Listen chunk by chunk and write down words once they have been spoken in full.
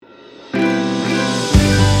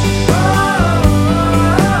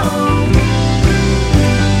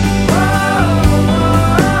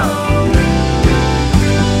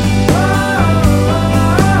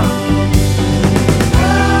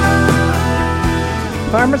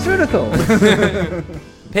Pharmaceuticals.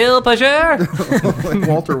 Pill pleasure. Like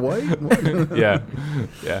Walter White? Yeah.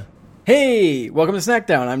 Hey, welcome to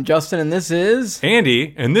Snackdown. I'm Justin, and this is...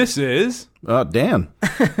 Andy, and this is... Dan.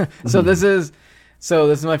 This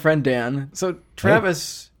is my friend Dan. So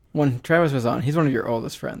Travis, when Travis was on, he's one of your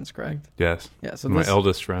oldest friends, correct? Yes. Yeah. So my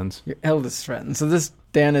eldest friends. Your eldest friend. So this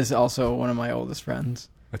Dan is also one of my oldest friends.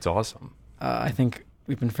 That's awesome. I think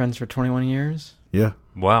we've been friends for 21 years. Yeah.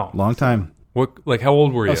 Wow. Long time. What? Like, how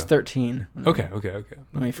old were you? I was 13. Okay.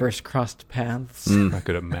 When we first crossed paths. Not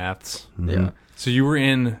good at maths. Yeah. So you were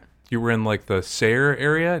in like the Sayre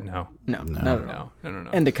area? No. No, not at all. No.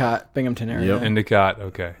 Endicott, Binghamton area. Yep. Endicott.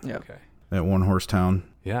 Okay. Yep. Okay. That one horse town.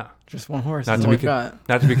 Yeah. Just one horse. Not That's to, all be we've got.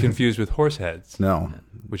 not to be confused with Horseheads, No.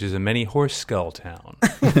 which is a many horse skull town.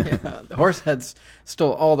 The Horseheads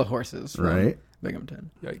stole all the horses from Right. Binghamton.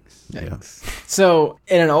 Yikes. Yikes. So,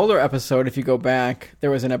 in an older episode, if you go back, there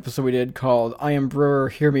was an episode we did called I Am Brewer,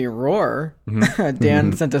 Hear Me Roar.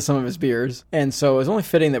 Dan sent us some of his beers. And so it was only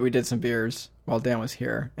fitting that we did some beers while Dan was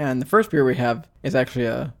here. And the first beer we have is actually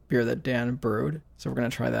a beer that Dan brewed. So we're going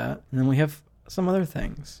to try that. And then we have some other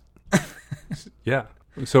things. Yeah.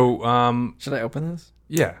 So, Should I open this?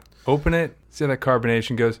 yeah. Open it. See how that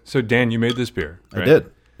carbonation goes. So, Dan, you made this beer, right? I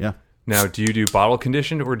did. Yeah. Now, do you do bottle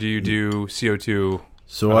conditioned or do you do CO2?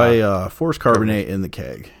 So I force carbonate in the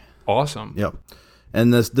keg. Awesome. Yep.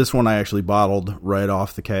 And this one I actually bottled right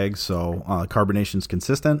off the keg, so carbonation's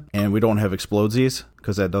consistent, and we don't have explodesies,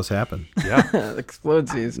 because that does happen. Yeah.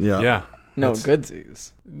 Explodesies. Yeah. Yeah. No,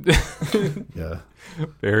 goodsies. Yeah.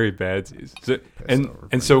 Very badsies.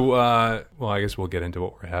 So, well, I guess we'll get into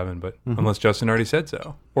what we're having, but unless Justin already said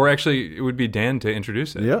so. Or actually, it would be Dan to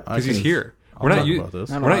introduce it. Yeah, Because he's here. We're talk not about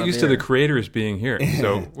this. I don't We're not have used to beer. the creators being here,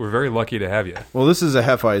 so we're very lucky to have you. Well, this is a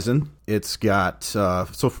Hefeisen. It's got, so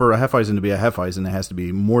for a Hefeisen to be a Hefeisen, it has to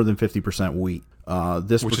be more than 50% wheat.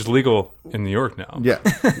 Which is legal in New York now. Yeah.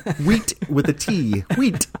 Wheat with a T.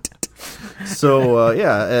 Wheat. So,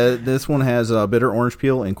 this one has bitter orange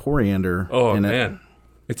peel and coriander Oh, in man.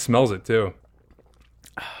 It smells it, too.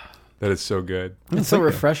 That is so good. It's so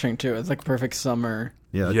refreshing, too. It's like perfect summer.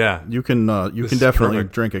 Yeah. Yeah. You can This is definitely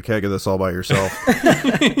perfect. drink a keg of this all by yourself.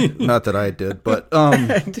 Not that I did, but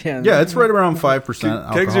Dan. yeah, it's right around 5%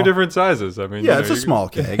 alcohol. Kegs are different sizes. I mean, Yeah, you it's know, a small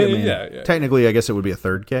keg. I mean, Yeah. technically, I guess it would be a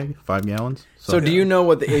third keg, 5 gallons. So do you know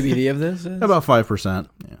what the ABV of this is? About 5%.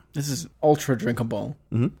 Yeah. This is ultra drinkable.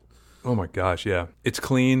 Oh, my gosh, yeah. It's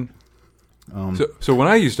clean. So when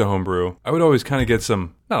I used to homebrew, I would always kind of get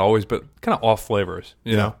some, not always, but kind of off flavors.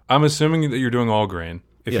 You know? I'm assuming that you're doing all grain.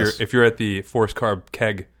 If you're at the forced carb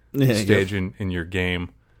keg stage in your game.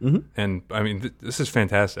 And I mean, this is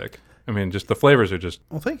fantastic. I mean, just the flavors are just,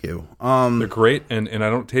 Well, thank you. they're great, and I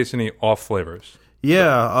don't taste any off flavors.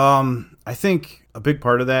 Yeah, I think a big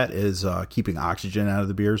part of that is keeping oxygen out of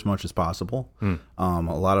the beer as much as possible. A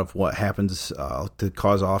lot of what happens to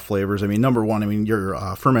cause off flavors. I mean, number one, your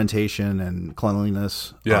fermentation and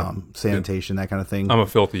cleanliness, sanitation, that kind of thing. I'm a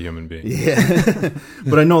filthy human being. Yeah.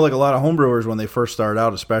 But I know like a lot of homebrewers, when they first start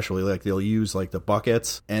out especially, like they'll use like the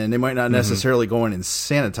buckets, and they might not necessarily go in and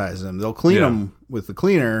sanitize them. They'll clean them with the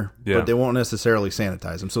cleaner, but they won't necessarily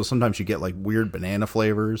sanitize them. So sometimes you get like weird banana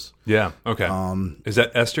flavors. Yeah, okay. Is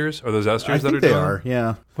that esters? Are those esters I that think are they doing are,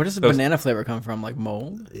 yeah. Where does the banana flavor come from? Like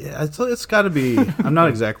mold? Yeah, it's got to be. I'm not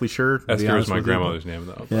exactly sure. to be Esther is honest my with you, grandmother's name,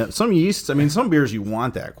 though. but- Yeah, some yeasts. I mean, some beers you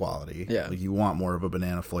want that quality. Yeah. Like you want more of a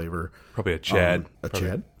banana flavor. Probably a Chad.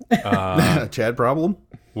 Chad? A Chad problem?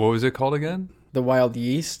 What was it called again? The wild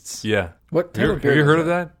yeasts? Yeah. What type Have of beer you is heard of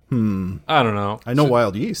that? I don't know. I know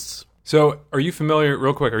wild yeasts. So, are you familiar,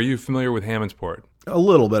 real quick, are you familiar with Hammondsport? A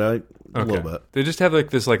little bit. A little bit. They just have like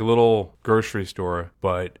this like little grocery store,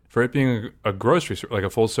 but for it being a grocery store, like a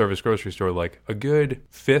full service grocery store, like a good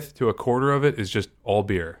fifth to a quarter of it is just all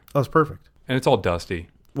beer. That was perfect. And it's all dusty.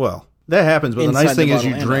 Well, that happens, but Inside the nice thing the is you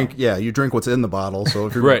bottle and drink. out. Yeah, you drink what's in the bottle. So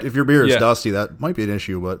if Right. if your beer is Yeah. dusty, that might be an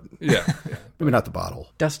issue, but Yeah. maybe not the bottle.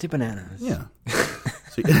 Dusty bananas. Yeah.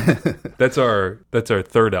 So, That's our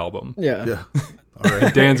third album. Yeah. yeah. All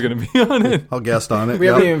right. Dan's going to be on it. I'll guest on it. We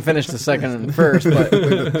Yep. haven't even finished the second and first, but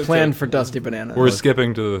we planned for Dusty Bananas. We're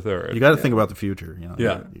skipping to the third. You got to think about the future. You know?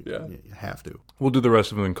 Yeah, You have to. We'll do the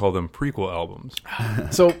rest of them and call them prequel albums.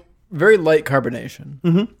 So, very light carbonation.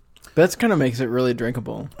 Mm-hmm. That kind of makes it really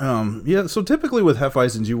drinkable. Yeah, so typically with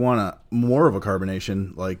Hefeisens, you want more of a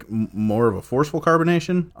carbonation, like more of a forceful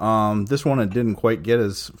carbonation. This one, it didn't quite get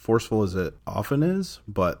as forceful as it often is,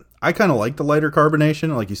 but I kind of like the lighter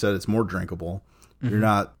carbonation. Like you said, it's more drinkable. You're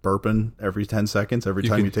not burping every 10 seconds every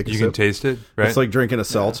time you take a sip. You can taste it, right? It's like drinking a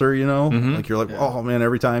seltzer, you know? Like you're like, oh man,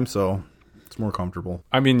 every time, so it's more comfortable.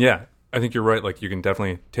 I mean, yeah. I think you're right. Like, you can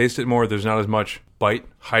definitely taste it more. There's not as much bite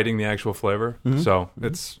hiding the actual flavor. So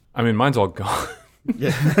mine's all gone.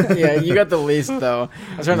 Yeah, you got the least though.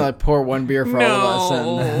 I was trying to like pour one beer for all of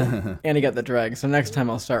us, and Andy got the drag. So next time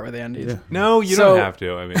I'll start with Andy's. Yeah. No, you don't have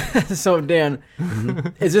to. I mean, so Dan,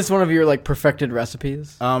 is this one of your like perfected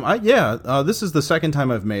recipes? This is the second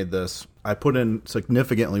time I've made this. I put in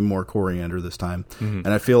significantly more coriander this time, and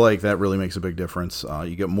I feel like that really makes a big difference.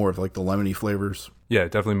 You get more of like the lemony flavors. Yeah,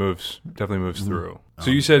 it definitely moves through.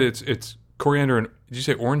 So you said it's coriander and did you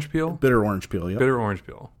say orange peel? Bitter orange peel, yeah. Bitter orange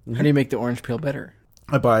peel. How do you make the orange peel bitter?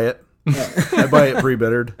 I buy it. I buy it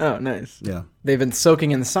pre-bittered. Oh, nice. Yeah. They've been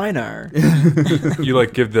soaking in Cynar. You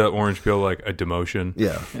like give the orange peel like a demotion.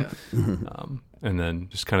 Yeah. And then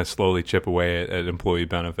just kind of slowly chip away at employee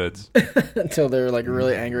benefits. Until they're like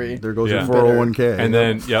really angry. There goes your 401k.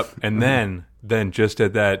 And then just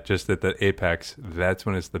at the apex, that's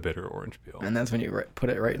when it's the bitter orange peel. And that's when you put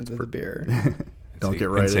it right into the beer. Don't get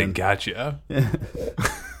right in. Say, gotcha.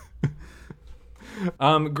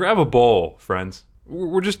 Grab a bowl, friends.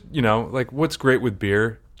 We're just, like, what's great with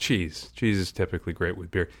beer? Cheese. Cheese is typically great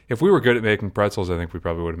with beer. If we were good at making pretzels, I think we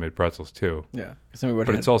probably would have made pretzels too. Yeah. But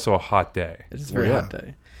it's also a hot day. It's a very hot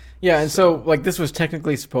day. Yeah, and so, like, this was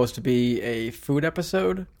technically supposed to be a food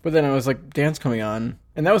episode, but then I was like, Dan's coming on.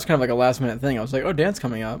 And that was kind of like a last-minute thing. I was like, oh, Dan's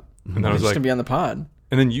coming up. And I was he's like, going to be on the pod.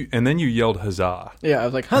 And then you yelled huzzah. Yeah, I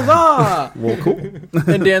was like, huzzah! Well, cool.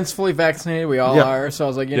 And Dan's fully vaccinated. We all are. So I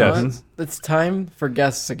was like, you know what? It's time for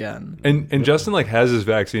guests again. And Justin like has his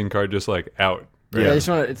vaccine card just like out. Right? Yeah, I just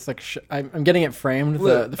want to. It's like I'm getting it framed.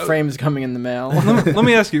 The frame's coming in the mail. Let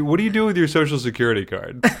me ask you, what do you do with your Social Security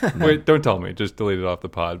card? Wait, don't tell me. Just delete it off the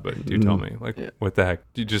pod. But do tell me, like, what the heck?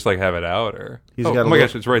 Do you just like have it out, or? Oh my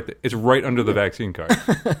gosh, it's right. It's right under the vaccine card.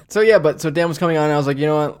 So Dan was coming on. And I was like, you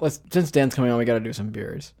know what? Since Dan's coming on, we got to do some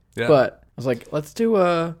beers. Yeah. But I was like, let's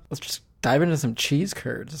just dive into some cheese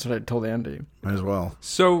curds. That's what I told Andy. Might as well.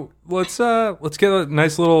 So let's get a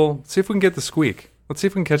nice little. See if we can get the squeak. Let's see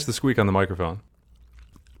if we can catch the squeak on the microphone.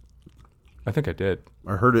 I think I did.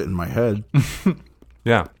 I heard it in my head.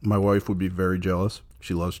 Yeah. My wife would be very jealous.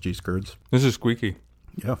 She loves cheese curds. This is squeaky.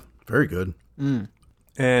 Yeah, very good.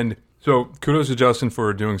 And so kudos to Justin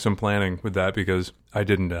for doing some planning with that because I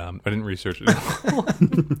didn't research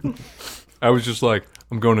it. I was just like,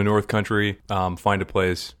 I'm going to North Country, find a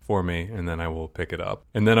place for me, and then I will pick it up.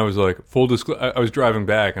 And then I was like, I was driving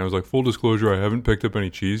back, and I was like, full disclosure, I haven't picked up any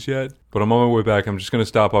cheese yet, but I'm on my way back. I'm just going to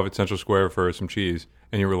stop off at Central Square for some cheese.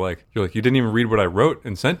 And you were like, you didn't even read what I wrote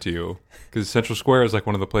and sent to you, because Central Square is like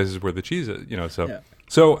one of the places where the cheese is, so. Yeah.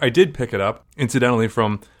 So I did pick it up, incidentally,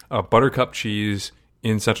 from Buttercup Cheese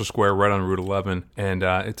in Central Square, right on Route 11. And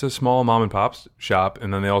it's a small mom and pop shop,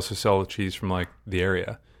 and then they also sell cheese from like the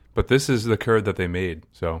area. But this is the curd that they made.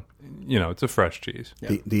 So, it's a fresh cheese.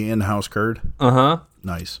 Yeah. The in-house curd? Uh-huh.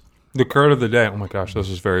 Nice. The curd of the day. Oh, my gosh, this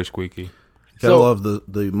is very squeaky. Gotta love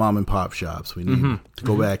the mom and pop shops. We need to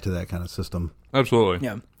go back to that kind of system. Absolutely.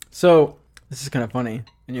 Yeah. So, this is kind of funny,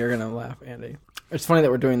 and you're going to laugh, Andy. It's funny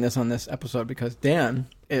that we're doing this on this episode because Dan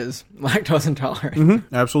is lactose intolerant.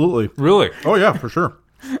 Mm-hmm. Absolutely. Really? Oh, yeah, for sure.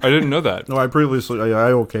 I didn't know that. No, I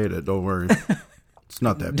okayed it. Don't worry. It's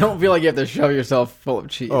not that bad. Don't feel like you have to shove yourself full of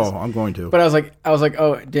cheese. Oh, I'm going to. But I was like,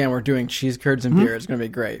 oh, Dan, we're doing cheese curds and beer. It's going to be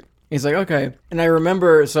great. He's like, okay. And I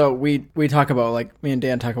remember, so we talk about, like, me and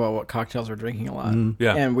Dan talk about what cocktails we're drinking a lot.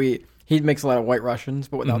 Yeah. And he makes a lot of White Russians,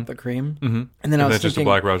 but without the cream. Mm-hmm. And then I was thinking, just a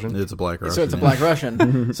Black Russian? It's a Black Russian. So it's a Black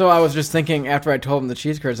Russian. So I was just thinking, after I told him the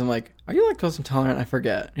cheese curds, I'm like, are you lactose intolerant? I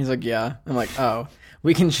forget. And he's like, yeah. I'm like, oh.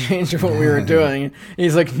 We can change what we were doing. And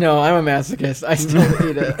he's like, no, I'm a masochist. I still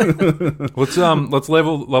eat it. Let's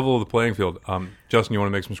level the playing field. Justin, you want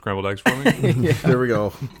to make some scrambled eggs for me? Yeah. There we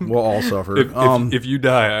go. We'll all suffer. If you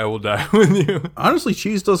die, I will die with you. Honestly,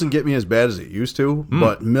 cheese doesn't get me as bad as it used to,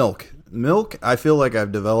 but milk, I feel like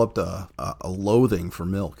I've developed a loathing for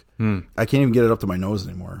milk. I can't even get it up to my nose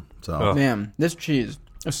anymore. So, man, this cheese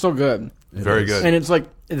is so good. Very good. And it's like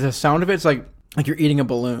the sound of it's like you're eating a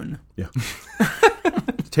balloon. Yeah.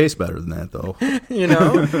 It tastes better than that, though.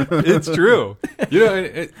 It's true.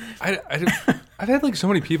 I've had like so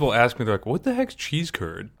many people ask me, they're like, what the heck's cheese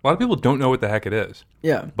curd? A lot of people don't know what the heck it is.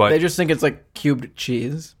 Yeah, but they just think it's like cubed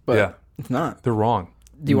cheese, but it's not. They're wrong.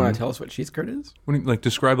 Do you want to tell us what cheese curd is? What do you, like,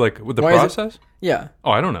 describe like what the process? Yeah.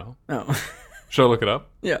 Oh, I don't know. Oh. Should I look it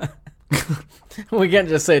up? Yeah. We can't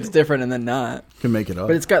just say it's different and then not. Can make it up.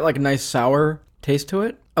 But it's got like a nice sour taste to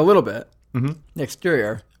it, a little bit. Mm-hmm. The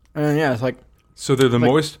exterior, and it's like. So they're the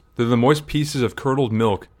moist. They're the moist pieces of curdled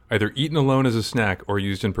milk, either eaten alone as a snack or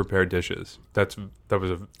used in prepared dishes. That was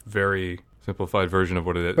a very simplified version of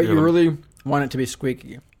what it is. But you really want it to be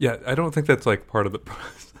squeaky. Yeah, I don't think that's like part of the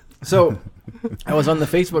process. So I was on the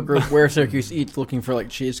Facebook group Where Syracuse Eats looking for like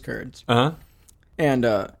cheese curds. Uh-huh. And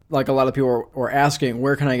like a lot of people were asking,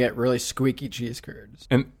 where can I get really squeaky cheese curds?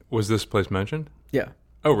 And was this place mentioned? Yeah.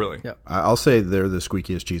 Oh, really? Yeah. I'll say they're the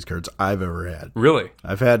squeakiest cheese curds I've ever had. Really?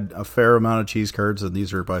 I've had a fair amount of cheese curds, and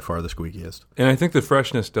these are by far the squeakiest. And I think the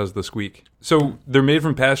freshness does the squeak. So they're made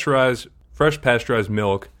from fresh pasteurized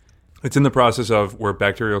milk. It's in the process of where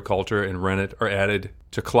bacterial culture and rennet are added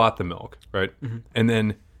to clot the milk, right? Mm-hmm. And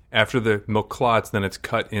then after the milk clots, then it's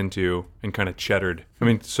cut into and kind of cheddared. I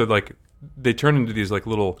mean, so like they turn into these like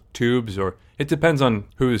little tubes, or it depends on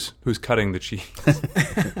who's cutting the cheese.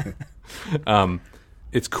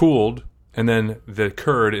 It's cooled, and then the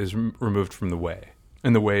curd is removed from the whey.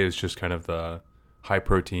 And the whey is just kind of the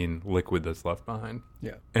high-protein liquid that's left behind.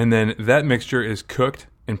 Yeah. And then that mixture is cooked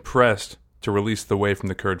and pressed to release the whey from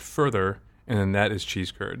the curd further, and then that is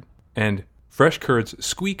cheese curd. And fresh curds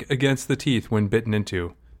squeak against the teeth when bitten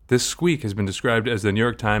into. This squeak has been described as the New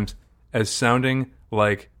York Times as sounding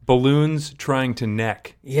like balloons trying to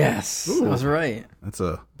neck. Yes, that was right. That's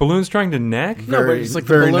a balloons trying to neck? No, but it's like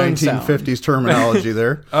very the balloon 1950s sound. terminology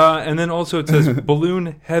there. And then also it says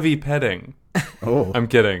balloon heavy petting. Oh, I'm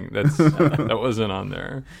kidding. That wasn't on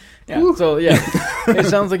there. Yeah. Woo. So yeah, it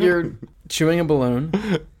sounds like you're chewing a balloon.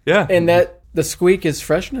 Yeah. And that the squeak is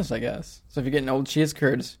freshness, I guess. So if you're getting old cheese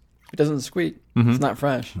curds, if it doesn't squeak, it's not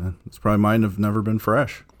fresh. It's probably mine have never been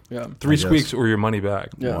fresh. Yeah. 3 squeaks or your money back.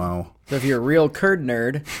 Yeah. Wow. So if you're a real curd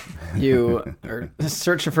nerd, you are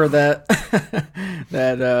searching for that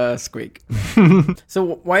squeak.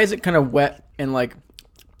 So why is it kind of wet and like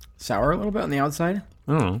sour a little bit on the outside?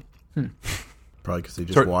 I don't know. Probably because they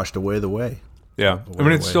just washed away the whey. Yeah. I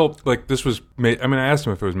mean, it's still like this was made. I mean, I asked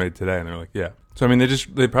them if it was made today, and they're like, yeah. So I mean,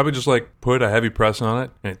 they probably just like put a heavy press on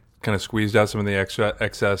it, and it kind of squeezed out some of the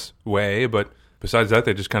excess whey. But besides that,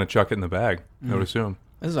 they just kind of chuck it in the bag. I would assume.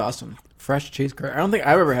 This is awesome. Fresh cheese curd. I don't think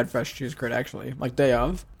I've ever had fresh cheese curd, actually. Like day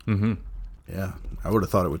of. Mm-hmm. Yeah. I would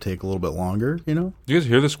have thought it would take a little bit longer, you know? Do you guys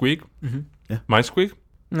hear the squeak? Mm-hmm. Yeah. My squeak?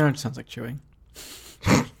 No, it sounds like chewing.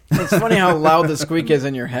 It's funny how loud the squeak is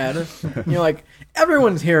in your head. You're like,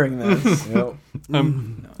 everyone's hearing this. Yep.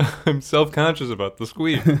 I'm self-conscious about the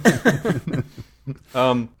squeak.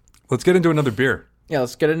 Let's get into another beer. Yeah,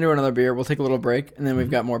 let's get into another beer. We'll take a little break, and then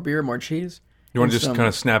we've got more beer, more cheese. You want to just kind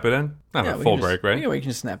of snap it in? Not a full break, right? Yeah, we can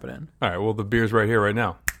just snap it in. All right, well, the beer's right here, right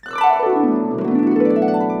now.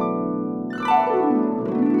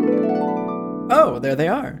 Oh, there they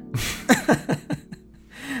are.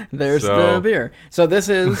 There's the beer. So this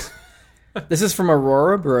is from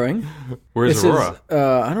Aurora Brewing. Where's Aurora?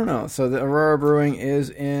 I don't know. So the Aurora Brewing is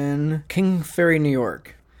in King Ferry, New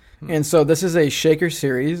York. And so this is a Shaker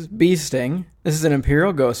Series Bee Sting. This is an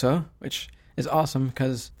Imperial Gosa, which is awesome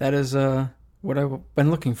because that is what I've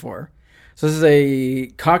been looking for. So this is a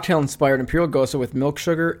cocktail-inspired Imperial Gosa with milk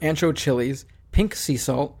sugar, ancho chilies, pink sea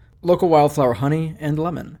salt, local wildflower honey, and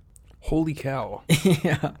lemon. Holy cow.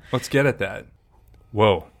 Yeah. Let's get at that.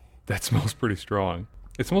 Whoa. That smells pretty strong.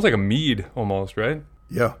 It smells like a mead almost, right?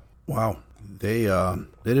 Yeah. Wow. They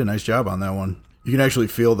did a nice job on that one. You can actually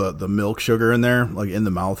feel the milk sugar in there, like in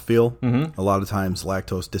the mouthfeel. Mm-hmm. A lot of times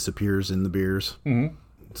lactose disappears in the beers. Mm-hmm.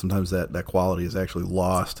 Sometimes that quality is actually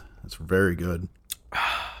lost. It's very good.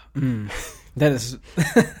 That is...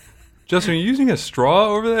 Justin, are you using a straw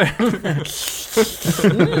over there?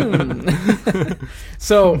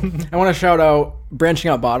 So, I want to shout out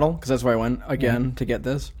Branching Out Bottle, because that's where I went again to get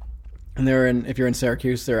this. And if you're in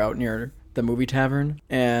Syracuse, they're out near the Movie Tavern,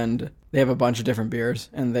 and they have a bunch of different beers,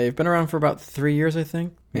 and they've been around for about 3 years, I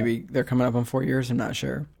think. Maybe they're coming up on 4 years, I'm not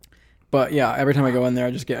sure. But yeah, every time I go in there,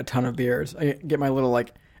 I just get a ton of beers. I get my little,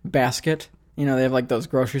 like, basket. You know, they have, like, those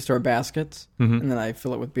grocery store baskets, and then I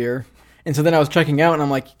fill it with beer. And so then I was checking out, and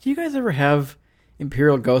I'm like, do you guys ever have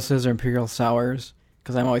Imperial Gosas or Imperial Sours?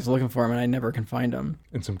 Because I'm always looking for them, and I never can find them.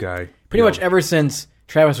 And some guy. Pretty much ever since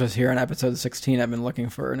Travis was here on episode 16, I've been looking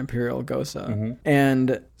for an Imperial Gosa. Mm-hmm.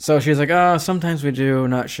 And so she was like, oh, sometimes we do,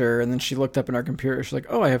 not sure. And then she looked up in our computer. She's like,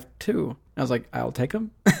 oh, I have 2. And I was like, I'll take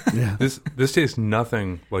them. Yeah. This tastes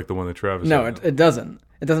nothing like the one that Travis No, it doesn't.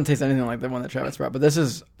 It doesn't taste anything like the one that Travis brought. But this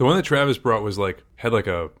is... The one that Travis brought was like, had like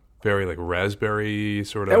a very like raspberry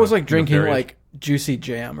sort of... That was like drinking like juicy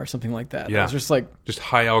jam or something like that. Yeah. It was just like... Just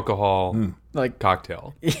high alcohol like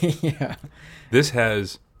cocktail. Yeah. This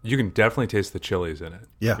has... You can definitely taste the chilies in it.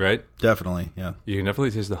 Yeah. Right? Definitely, yeah. You can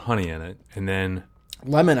definitely taste the honey in it. And then...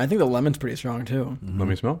 Lemon. I think the lemon's pretty strong too. Mm-hmm. Let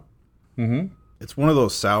me smell. Mm-hmm. It's one of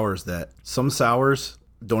those sours that... Some sours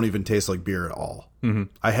don't even taste like beer at all. Mm-hmm.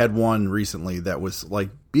 I had one recently that was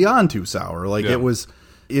like beyond too sour. Like it was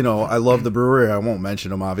I love the brewery. I won't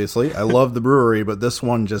mention them, obviously. I love the brewery, but this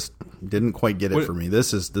one just didn't quite get it for me.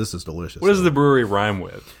 This is delicious. What does the brewery rhyme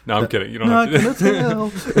with? No, I'm kidding. You don't have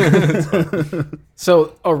to.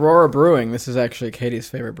 So, Aurora Brewing, this is actually Katie's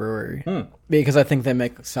favorite brewery. Because I think they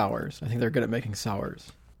make sours. I think they're good at making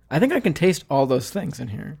sours. I think I can taste all those things in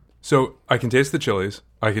here. So, I can taste the chilies.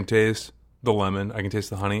 I can taste the lemon. I can taste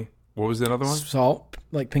the honey. What was the other one? Salt,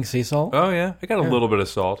 like pink sea salt. Oh, yeah. I got a little bit of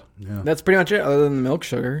salt. Yeah. That's pretty much it, other than the milk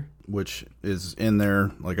sugar. Which is in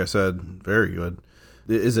there, like I said, very good.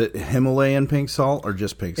 Is it Himalayan pink salt or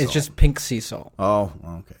just pink salt? It's just pink sea salt. Oh,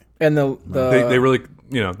 okay. And they really,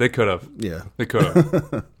 they could have. Yeah. They could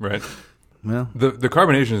have, right? Well. The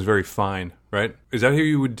carbonation is very fine, right? Is that how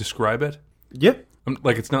you would describe it? Yep.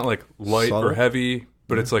 Like, it's not like light Subtle. or heavy,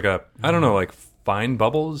 but it's like I don't know, like fine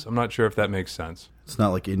bubbles. I'm not sure if that makes sense. It's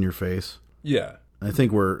not like in your face. Yeah. I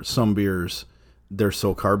think where some beers, they're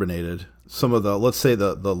so carbonated. Some of the, let's say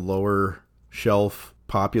the lower shelf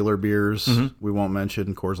popular beers, we won't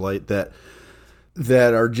mention Coors Light, that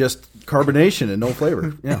are just carbonation and no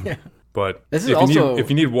flavor. Yeah. But if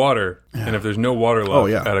you need water, and if there's no water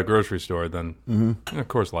left at a grocery store, then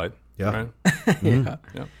Coors Light. Yeah. Right? Yeah.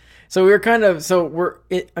 So it's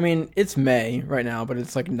May right now, but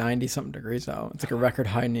it's like 90-something degrees out. It's like a record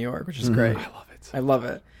high in New York, which is great. I love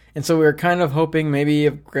it. And so we were kind of hoping maybe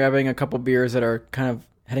of grabbing a couple beers that are kind of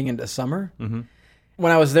heading into summer. Mm-hmm.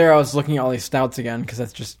 When I was there, I was looking at all these stouts again because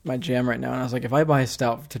that's just my jam right now. And I was like, if I buy a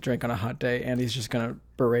stout to drink on a hot day, Andy's just going to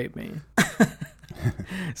berate me.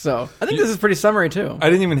 So I think this is pretty summery too. I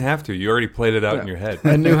didn't even have to. You already played it out in your head.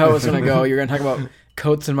 I knew how it was going to go. You're going to talk about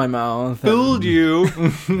coats in my mouth. Fooled you.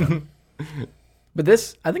 But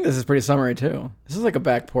I think this is pretty summery too. This is like a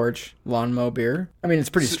back porch lawn mow beer. I mean, it's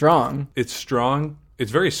pretty strong. It's strong.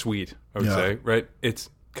 It's very sweet, I would say, right? It's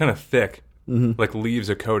kind of thick, like leaves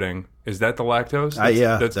a coating. Is that the lactose?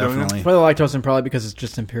 That's definitely. Probably the lactose, and probably because it's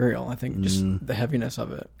just Imperial. I think just the heaviness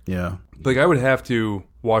of it. Yeah. Like, I would have to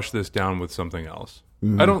wash this down with something else.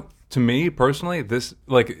 To me, personally, this,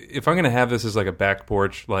 like, if I'm going to have this as like a back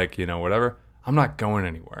porch, like, whatever, I'm not going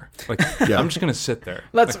anywhere. Like, I'm just going to sit there.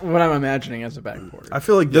 That's what I'm imagining as a back porch. I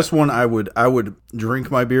feel like this one I would drink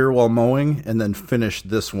my beer while mowing and then finish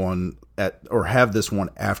this one or have this one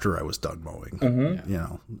after I was done mowing.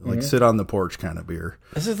 Sit on the porch kind of beer.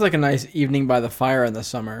 This is like a nice evening by the fire in the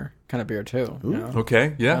summer kind of beer too.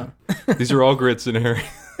 Okay, yeah. These are all great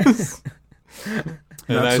scenarios.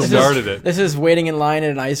 And I started it. This is waiting in line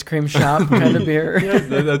at an ice cream shop kind of beer.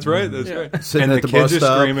 That's right. That's right. Sitting and at the the kids bus are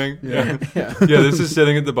stop. screaming. Yeah. This is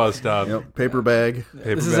sitting at the bus stop. Yep. Paper bag.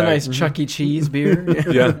 This is a nice Chuck E. Cheese beer.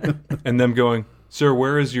 Yeah. And them going, "Sir,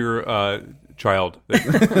 where is your child?"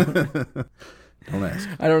 Don't ask.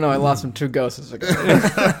 I don't know. I lost him 2 ghosts ago.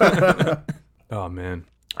 Oh, man.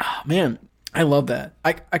 Oh, man. I love that.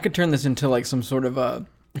 I could turn this into like some sort of I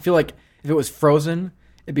feel like if it was frozen,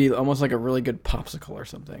 it'd be almost like a really good popsicle or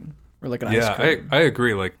something. Or like an ice cream. I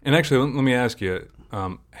agree. Like, and actually, let me ask you,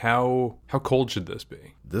 how cold should this be?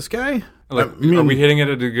 This guy? Like, are we hitting it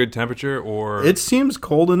at a good temperature, or it seems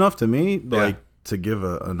cold enough to me, like to give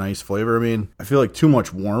a nice flavor. I mean, I feel like too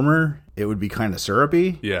much warmer, it would be kind of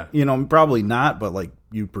syrupy. Yeah, probably not, but like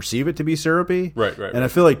you perceive it to be syrupy. Right. And I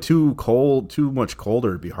feel like too much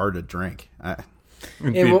colder would be hard to drink.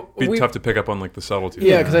 It'd be tough to pick up on like the subtlety.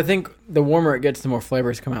 Yeah, because I think the warmer it gets, the more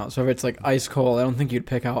flavors come out. So if it's like ice cold, I don't think you'd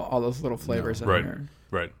pick out all those little flavors in here.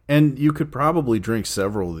 Right. And you could probably drink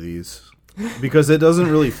several of these because it doesn't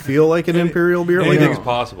really feel like an imperial beer. Anything's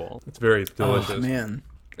possible. It's very delicious. Oh, man.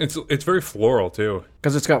 It's very floral too.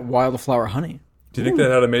 Because it's got wildflower honey. Do you think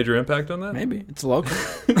that had a major impact on that? Maybe. It's local.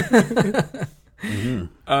 Do you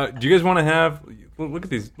guys want to have... Look at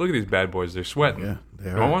these bad boys. They're sweating. Yeah,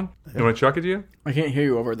 they are. You want one? You want to chuck it to you? I can't hear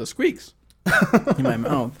you over the squeaks in my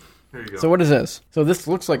mouth. Here you go. So what is this? So this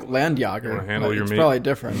looks like land yager. You want to handle your it's meat? Probably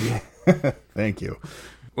different. Thank you.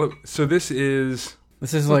 Well, so this is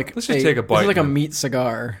like let's just take a bite. This is like a meat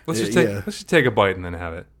cigar. Let's just take a bite and then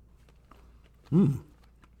have it.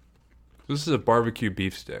 This is a barbecue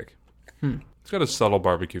beef stick. It's got a subtle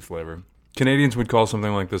barbecue flavor. Canadians would call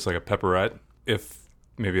something like this like a pepperette if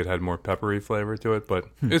maybe it had more peppery flavor to it, but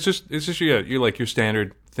it's just you're like your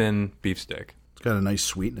standard thin beef stick. It's got a nice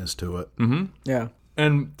sweetness to it. Mm-hmm. Yeah.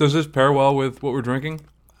 And does this pair well with what we're drinking?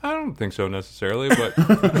 I don't think so necessarily, but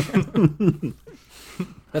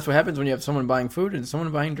that's what happens when you have someone buying food and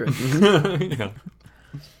someone buying drinks. Yeah.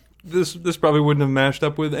 This probably wouldn't have mashed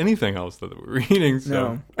up with anything else that we were eating. So.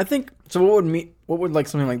 No, I think so. What would like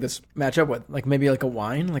something like this match up with? Like maybe like a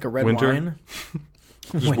wine, like a red wine.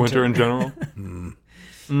 Just winter in general.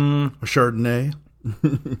 A Chardonnay,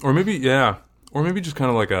 or maybe just kind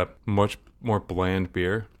of like a much more bland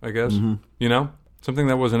beer, I guess. You know, something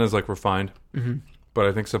that wasn't as like refined. But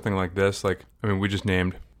I think something like this, like, I mean, we just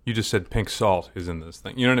named. You just said pink salt is in this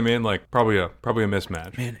thing. You know what I mean? Like probably a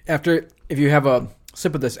mismatch. Man, if you have a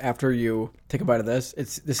sip of this after you take a bite of this,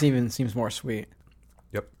 this even seems more sweet.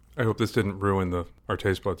 Yep. I hope this didn't ruin our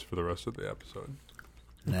taste buds for the rest of the episode.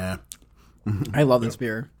 Nah. I love this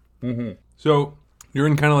beer. So you're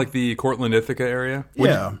in kind of like the Cortland, Ithaca area.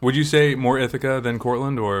 Would you say more Ithaca than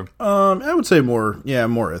Cortland, or? I would say more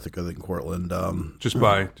Ithaca than Cortland. Just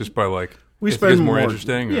by like. We Ithaca's spend more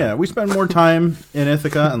interesting. Or? Yeah, we spend more time in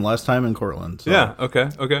Ithaca and less time in Cortland. So. Yeah. Okay.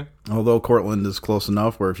 Although Cortland is close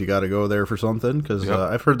enough where if you got to go there for something, because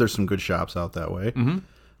I've heard there's some good shops out that way.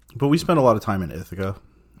 But we spend a lot of time in Ithaca.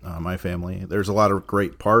 My family. There's a lot of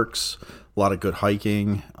great parks, a lot of good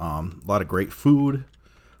hiking, a lot of great food,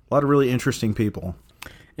 a lot of really interesting people.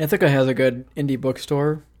 Ithaca has a good indie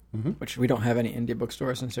bookstore. Which we don't have any indie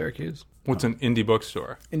bookstores in Syracuse. What's an indie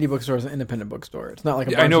bookstore? Indie bookstore is an independent bookstore. It's not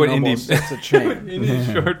like a I know what indie. It's a chain.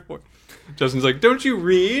 Indie short for. Justin's like, don't you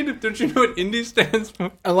read? Don't you know what indie stands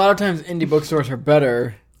for? A lot of times, indie bookstores are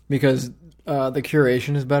better because the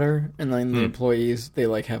curation is better, and then the employees they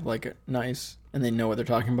like have like nice and they know what they're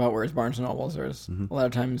talking about. Whereas Barnes and Nobles, there's a lot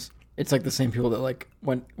of times it's like the same people that like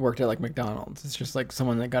worked at like McDonald's. It's just like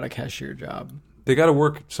someone that got a cashier job. They got to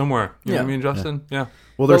work somewhere. You know what I mean, Justin? Yeah.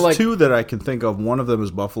 Well, there's two that I can think of. One of them is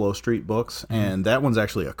Buffalo Street Books, and that one's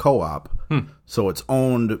actually a co-op. So it's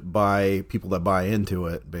owned by people that buy into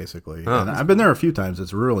it, basically. And I've been there a few times.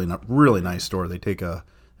 It's a really nice store. They take a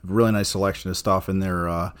really nice selection of stuff in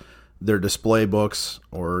their display books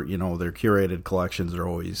or, their curated collections are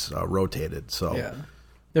always rotated. So yeah.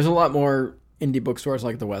 There's a lot more indie bookstores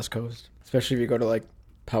like the West Coast, especially if you go to like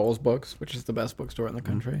Powell's Books, which is the best bookstore in the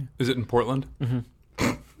country. Is it in Portland?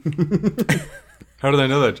 How did I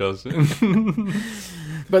know that, Justin?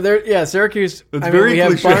 But Syracuse. We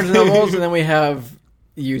have Barnes and Nobles, and then we have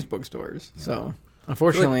used bookstores. So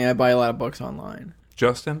unfortunately, I buy a lot of books online.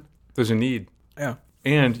 Justin, there's a need. Yeah,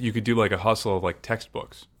 and you could do like a hustle of like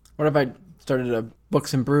textbooks. What if I started a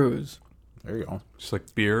Books and Brews? There you go. Just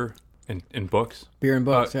like beer and books. Beer and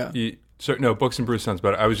books. No, Books and Brews sounds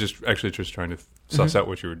better. I was just trying to suss out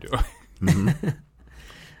what you were doing.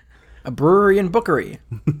 A brewery and bookery.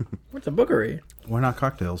 What's a bookery? Why not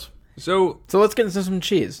cocktails? So let's get into some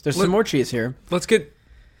cheese. There's some more cheese here. I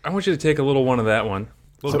want you to take a little one of that one.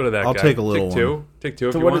 A little bit of that I'll guy. take a little Take two. one. Take two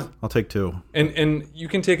if you want. I'll take two. And you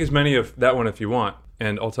can take as many of that one if you want.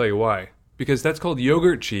 And I'll tell you why. Because that's called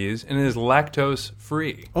yogurt cheese and it is lactose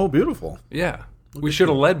free. Oh, beautiful. Yeah. We should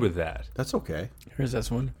have led with that. That's okay. Here's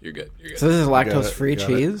this one. You're good. So this is lactose-free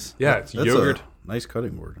cheese? Yeah, it's That's yogurt. A nice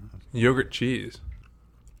cutting board. Yogurt cheese.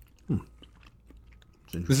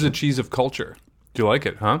 This is a cheese of culture. Do you like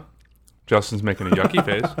it, huh? Justin's making a yucky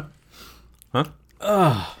face. Huh?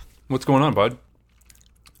 What's going on, bud?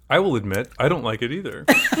 I will admit, I don't like it either.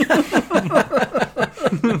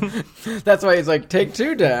 That's why he's like, take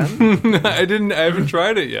two, Dan. I haven't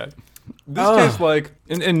tried it yet. This tastes like,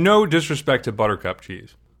 and no disrespect to buttercup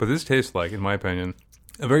cheese, but this tastes like, in my opinion,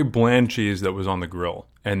 a very bland cheese that was on the grill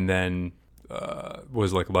and then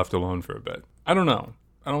was like left alone for a bit. I don't know.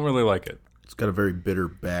 I don't really like it. It's got a very bitter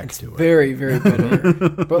back to it. Very, very bitter.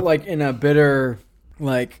 But like in a bitter,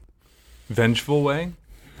 like... vengeful way?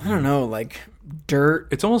 I don't know, like dirt.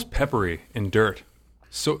 It's almost peppery in dirt.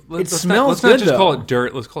 So let's smells not good, just though. call it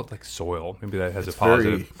dirt. Let's call it like soil. Maybe that has a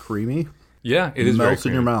positive. Very creamy. Yeah, it is very melts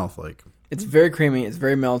in your creamy. mouth like. It's very creamy. It's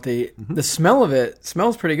very melty. The smell of it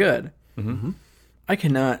smells pretty good. I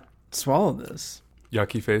cannot swallow this.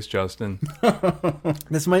 Yucky face, Justin.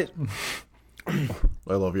 This might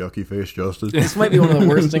I love yucky face, Justin. this might be one of the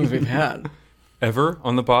worst things we've had. Ever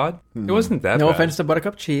on the pod? It wasn't that No bad. offense to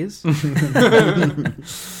buttercup cheese. Look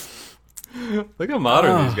how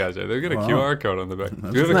modern these guys are. They've got a QR code on the back.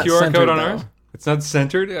 Do you have a not QR code centered, on though. ours? It's not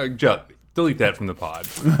centered? Delete that from the pod.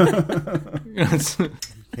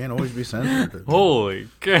 Can't always be censored. Holy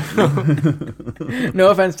cow.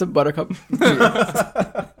 No offense to buttercup cheese.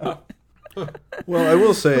 Well, I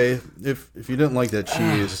will say, if you didn't like that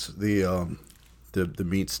cheese, the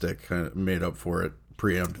meat stick kind of made up for it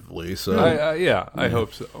preemptively. So I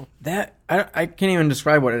hope so. That I can't even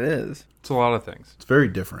describe what it is. It's a lot of things. it's very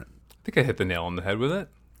different. I think I hit the nail on the head with it.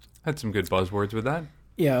 Had some good buzzwords with that.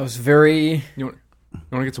 Yeah, it was very... You want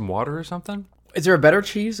to get some water or something? Is there a better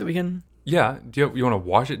cheese that we can... Yeah. Do you want to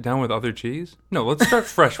wash it down with other cheese? No, let's start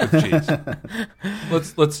fresh with cheese.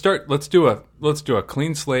 Let's do a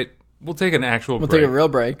clean slate. We'll take an actual We'll break. take a real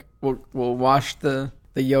break. We'll wash the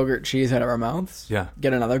yogurt cheese out of our mouths. Yeah.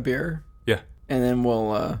 Get another beer. Yeah. And then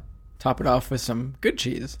we'll top it off with some good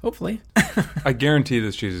cheese, hopefully. I guarantee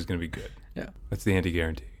this cheese is going to be good. Yeah. That's the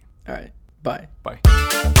anti-guarantee. All right. Bye. Bye.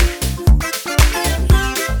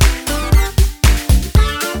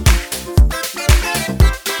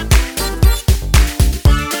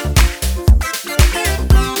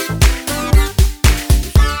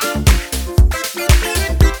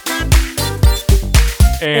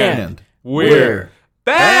 And we're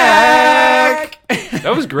back!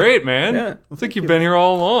 That was great, man. Yeah. I think you've been here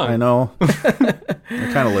all along. I know. I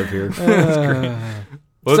kind of live here. That's great.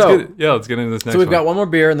 Well, let's get into this next one. So we've got one more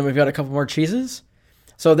beer, and then we've got a couple more cheeses.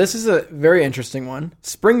 So this is a very interesting one.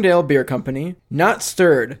 Springdale Beer Company, Not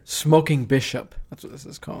Stirred, Smoking Bishop. That's what this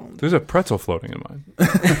is called. There's a pretzel floating in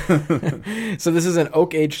mine. So this is an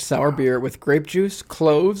oak-aged sour beer with grape juice,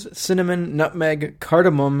 cloves, cinnamon, nutmeg,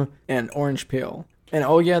 cardamom, and orange peel. And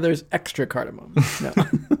oh yeah, there's extra cardamom. No.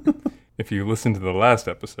 If you listen to the last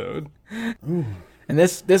episode. Ooh. And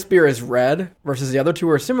this beer is red versus the other two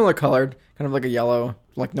are similar colored, kind of like a yellow,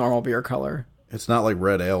 like normal beer color. It's not like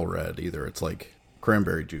red ale red either. It's like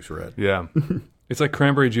cranberry juice red. Yeah. It's like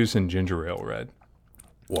cranberry juice and ginger ale red.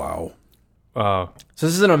 Wow. So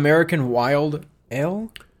this is an American wild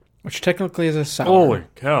ale, which technically is a sour. Holy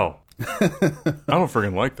cow. I don't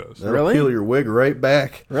freaking like those. That'll Really? peel your wig right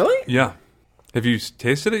back. Really? Yeah. Have you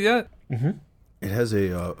tasted it yet? Mm-hmm. It has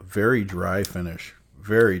a very dry finish.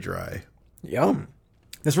 Very dry. Yum.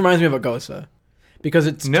 This reminds me of a Gosa. Because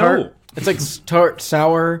it's tart. It's like tart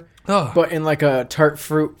sour, but in like a tart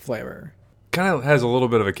fruit flavor. Kind of has a little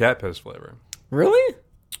bit of a cat piss flavor. Really?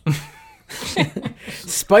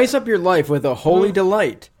 Spice up your life with a holy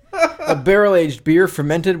delight. A barrel-aged beer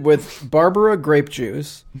fermented with Barbara grape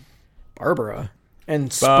juice. Barbara.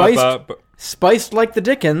 And spiced like the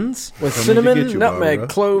Dickens with cinnamon, nutmeg, Barbara.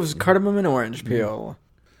 cloves, cardamom, and orange peel.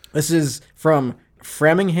 This is from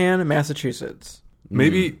Framingham, Massachusetts.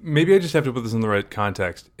 Maybe I just have to put this in the right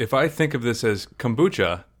context. If I think of this as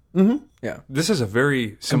kombucha, Yeah. this is a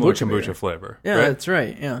very similar kombucha beer. flavor. Yeah, right? that's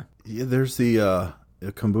right. Yeah. Yeah, there's the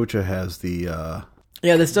kombucha has the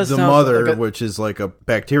Yeah, this does the sound mother, like which is like a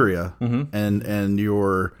bacteria, and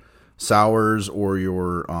your sours or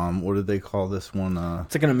your what did they call this one?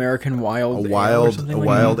 it's like an American wild A ale or wild something a like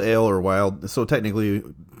wild that. ale or wild. So technically,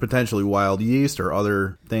 potentially wild yeast or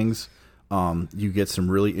other things. You get some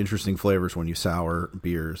really interesting flavors when you sour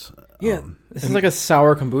beers. Yeah, this is like a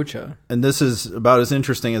sour kombucha. And this is about as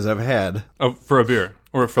interesting as I've had Oh, for a beer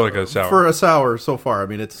or for like a sour. for a sour so far. I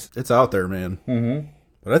mean, it's out there, man. Mm-hmm.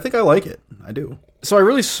 But I think I like it. I do. So I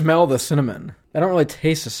really smell the cinnamon. I don't really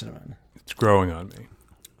taste the cinnamon. It's growing on me.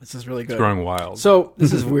 This is really good. It's growing wild. So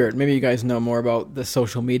this is weird. Maybe you guys know more about the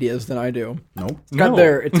social medias than I do. Nope.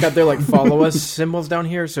 It's got their like follow us symbols down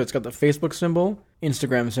here. So it's got the Facebook symbol,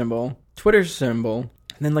 Instagram symbol, Twitter symbol,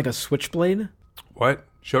 and then like a switchblade. What?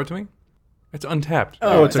 Show it to me. It's Untapped.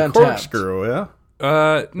 Oh, it's a Untapped. corkscrew, yeah?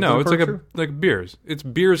 No, it it's corkscrew? like beers. It's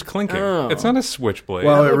beers clinking. Oh. It's not a switchblade.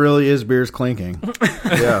 Well, it really is beers clinking.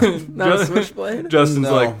 Yeah. Not a switchblade? Justin's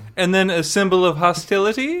No. like, and then a symbol of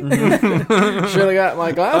hostility. Should have got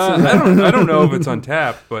my glasses. I don't know if it's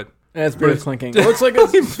Untapped, but And it's beer clinking. It looks like a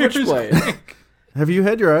switchblade. Have you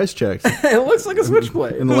had your eyes checked? It looks like a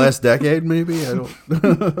switchblade. In the last decade, maybe? I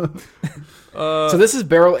don't. So this is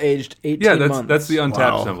barrel aged 18 months. that's the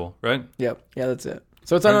Untapped Wow. symbol, right? Yep. Yeah, that's it.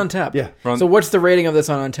 So it's on Untapped. Yeah. So what's the rating of this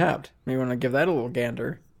on Untapped? Maybe want to give that a little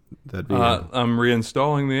gander. That'd be, I'm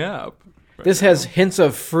reinstalling the app. This has hints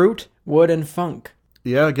of fruit, wood, and funk.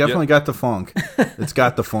 yeah, definitely got the funk. It's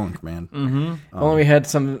got the funk, man. If only we had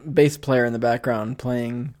some bass player in the background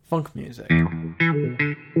playing funk music.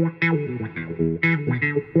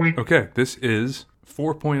 Okay, this is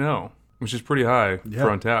 4.0, which is pretty high for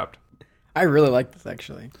Untapped. I really like this,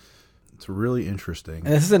 actually. It's really interesting. And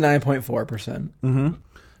this is a 9.4%.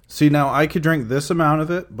 See, now I could drink this amount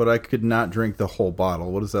of it, but I could not drink the whole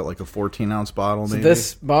bottle. What is that, like a 14-ounce bottle, So maybe?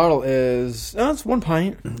 this bottle is... Oh, it's 1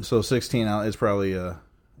 pint. So 16 ounce is probably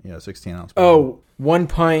 16-ounce bottle. Oh, 1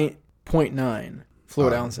 pint, 0.9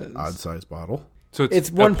 fluid ounces. Odd-sized bottle. So It's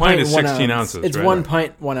a 1 pint pint, is 1 16 ounce. ounces, It's right? 1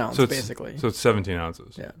 pint, 1 ounce, So it's, basically. So it's 17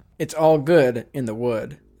 ounces. Yeah. It's all good in the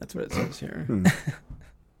wood. That's what it says here.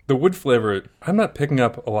 The wood flavor, I'm not picking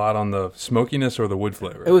up a lot on the smokiness or the wood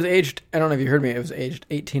flavor. It was aged, I don't know if you heard me, it was aged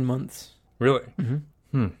 18 months. Really?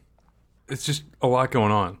 Mm-hmm. It's just a lot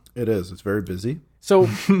going on. It is. It's very busy. So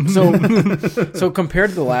compared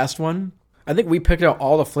to the last one, I think we picked out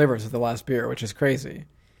all the flavors of the last beer, which is crazy.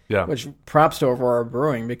 Yeah. Which props to Aurora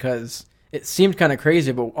Brewing because it seemed kind of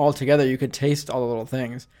crazy, but altogether you could taste all the little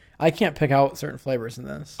things. I can't pick out certain flavors in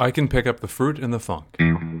this. I can pick up the fruit and the funk.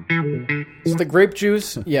 So the grape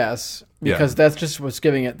juice, yes, because that's just what's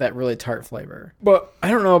giving it that really tart flavor. But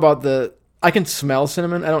I don't know about the I can smell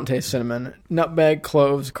cinnamon. I don't taste cinnamon. Nutmeg,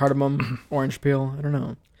 cloves, cardamom, orange peel. I don't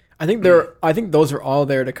know. I think those are all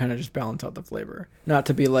there to kind of just balance out the flavor, not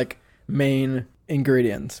to be like main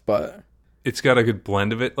ingredients, but it's got a good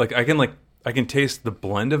blend of it. Like I can taste the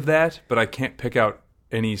blend of that, but I can't pick out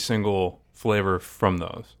any single flavor from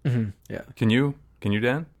those. Mm-hmm. Yeah. Can you,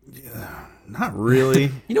 Dan? Yeah, not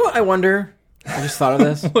really. You know what I wonder? I just thought of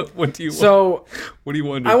this. What do you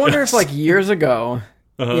wonder? I wonder if like years ago,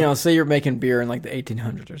 say you're making beer in like the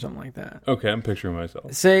 1800s or something like that. Okay, I'm picturing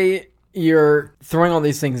myself. Say you're throwing all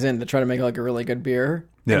these things in to try to make like a really good beer,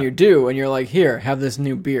 and you do, and you're like, here, have this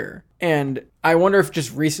new beer. And I wonder if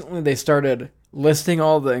just recently they started listing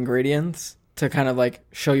all the ingredients to kind of like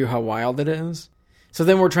show you how wild it is. So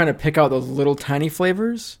then we're trying to pick out those little tiny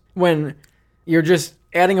flavors when you're just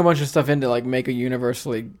adding a bunch of stuff in to like make a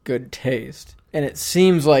universally good taste. And it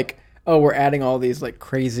seems like, oh, we're adding all these like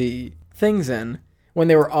crazy things in when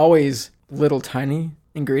they were always little tiny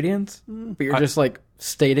ingredients, but you're just like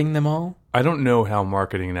stating them all. I don't know how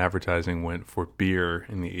marketing and advertising went for beer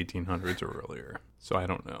in the 1800s or earlier, so I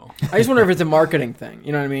don't know. I just wonder if it's a marketing thing.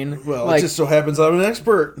 You know what I mean? Well, like, it just so happens I'm an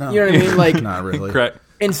expert. No. You know what I mean? Like, not really. Correct.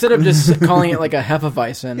 Instead of just calling it like a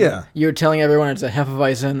Hefeweizen, you're telling everyone it's a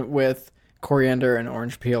Hefeweizen with coriander and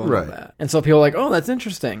orange peel and all that. And so people are like, oh, that's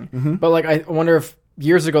interesting. Mm-hmm. But like, I wonder if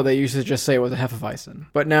years ago they used to just say it was a Hefeweizen.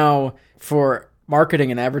 But now for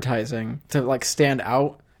marketing and advertising to like stand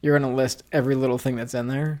out, you're going to list every little thing that's in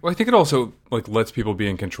there. Well, I think it also like lets people be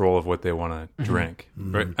in control of what they want to drink,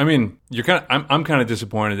 right? I mean, I'm kind of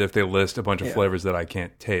disappointed if they list a bunch of flavors that I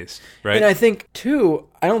can't taste, right? And I think too,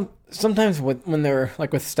 sometimes when they're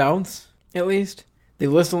like with stouts, at least they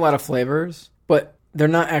list a lot of flavors, but they're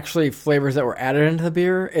not actually flavors that were added into the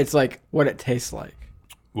beer. It's like what it tastes like.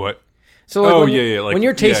 What? So like when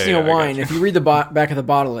you're tasting a wine, if you read the back of the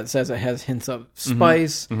bottle, it says it has hints of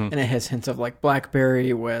spice and it has hints of like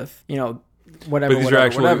blackberry with,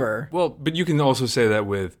 whatever. Well, but you can also say that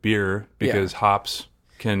with beer because hops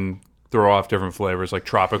can throw off different flavors, like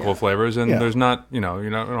tropical flavors, and there's not, you're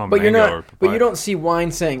not on mango or papaya. But you don't see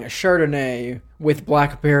wine saying a Chardonnay with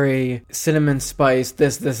blackberry, cinnamon spice,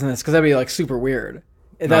 this, and this, because that'd be like super weird.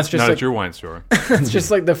 That's just not like, at your wine store. That's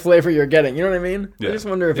just like the flavor you're getting. You know what I mean? Yeah. I just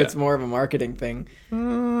wonder if it's more of a marketing thing. I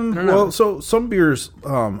don't know. Well, so some beers,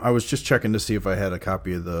 I was just checking to see if I had a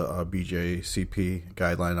copy of the BJCP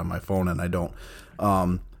guideline on my phone, and I don't.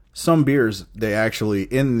 Some beers, they actually,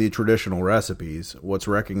 in the traditional recipes, what's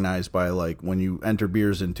recognized by like when you enter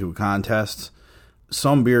beers into contests,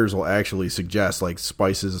 some beers will actually suggest like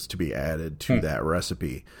spices to be added to that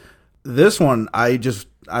recipe. This one, I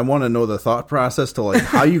want to know the thought process to like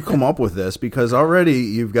how you come up with this, because already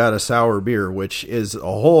you've got a sour beer, which is a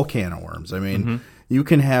whole can of worms. I mean, you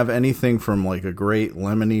can have anything from like a great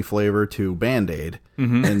lemony flavor to Band-Aid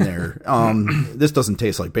in there. This doesn't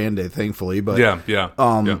taste like Band-Aid, thankfully, but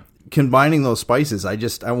combining those spices,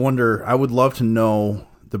 I wonder, I would love to know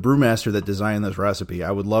the brewmaster that designed this recipe.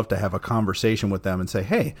 I would love to have a conversation with them and say,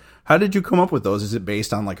 hey, how did you come up with those? Is it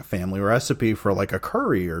based on like a family recipe for like a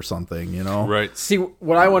curry or something, Right. See,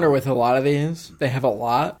 what I wonder with a lot of these, they have a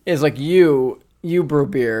lot, is like you brew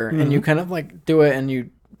beer and you kind of like do it and you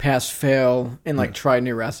pass fail and like try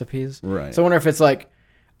new recipes. Right. So I wonder if it's like,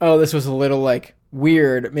 oh, this was a little like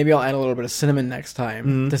weird. Maybe I'll add a little bit of cinnamon next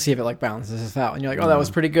time to see if it like balances this out. And you're like, oh, that was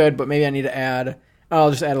pretty good, but maybe I need to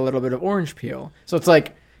I'll just add a little bit of orange peel. So it's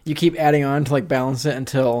like you keep adding on to like balance it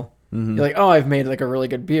until you're like, oh, I've made like a really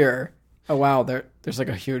good beer. Oh, wow, there's like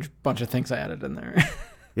a huge bunch of things I added in there.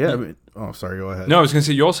 Yeah, I mean, sorry, go ahead. No, I was going to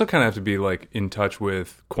say, you also kind of have to be like in touch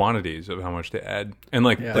with quantities of how much to add. And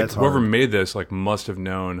like whoever made this like must have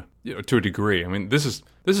known, to a degree. I mean, this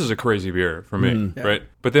is a crazy beer for me, right?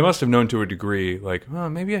 But they must have known to a degree, like, oh,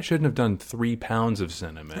 maybe I shouldn't have done 3 pounds of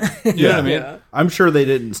cinnamon. You know what I mean? Yeah. I'm sure they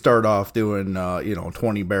didn't start off doing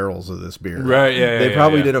 20 barrels of this beer. Right, They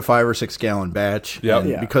probably did a 5 or 6 gallon batch.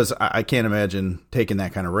 Yep. Because I can't imagine taking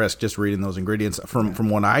that kind of risk, just reading those ingredients. From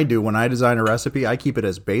what I do, when I design a recipe, I keep it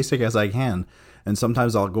as basic as I can. And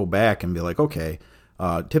sometimes I'll go back and be like, okay,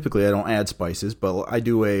 typically I don't add spices, but I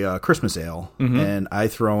do a Christmas ale, and I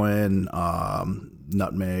throw in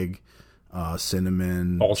nutmeg,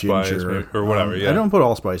 cinnamon, ginger, or whatever. I don't put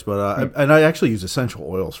allspice, but and I actually use essential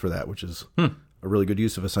oils for that, which is a really good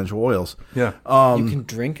use of essential oils. Yeah, you can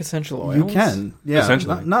drink essential oils. You can,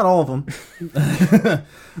 essentially, not all of them,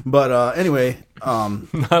 but anyway,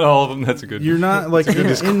 not all of them. That's a good. You're not like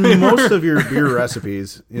in most of your beer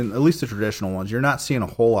recipes, in at least the traditional ones, you're not seeing a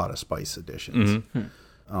whole lot of spice additions.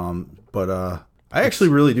 But I actually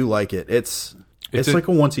really do like it. It's like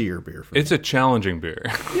a once-a-year beer. It's a challenging beer.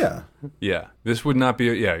 Yeah. Yeah. This would not be...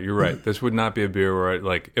 you're right. This would not be a beer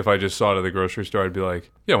where, if I just saw it at the grocery store, I'd be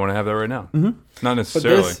like, yeah, I want to have that right now. Mm-hmm. Not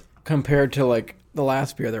necessarily. But this, compared to, the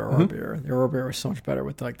last beer, the Aurora beer, the Aurora beer was so much better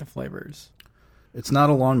with, the flavors. It's not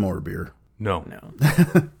a lawnmower beer. No.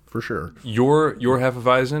 For sure. Your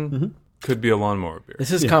Hefeweizen could be a lawnmower beer.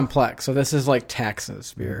 This is complex. So this is like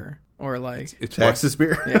Texas beer. Or It's Texas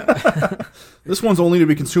beer? Yeah. This one's only to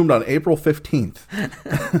be consumed on April 15th.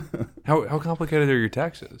 How complicated are your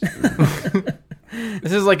taxes?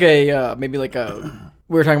 This is maybe we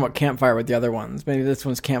were talking about campfire with the other ones. Maybe this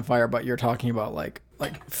one's campfire, but you're talking about like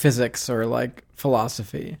physics or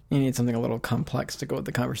philosophy. You need something a little complex to go with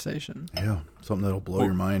the conversation. Yeah, something that'll blow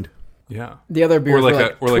your mind. Yeah. The other beers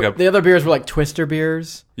the other beers were like Twister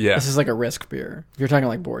beers. Yeah. This is like a Risk beer. You're talking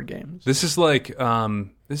like board games. This is like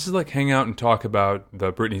hang out and talk about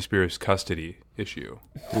the Britney Spears custody issue.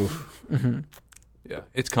 Oof. Mm-hmm. Yeah,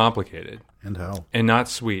 it's complicated. And how? And not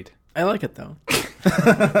sweet. I like it though.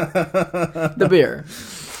 The beer.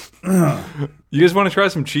 You guys want to try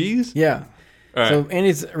some cheese? Yeah. All right. So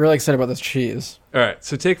Andy's really excited about this cheese. All right.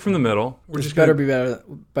 So take from the middle. We're just better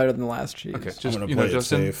than the last cheese. Okay. I'm gonna play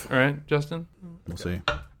Justin. it safe. All right, Justin. We'll see.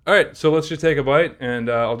 All right. So let's just take a bite, and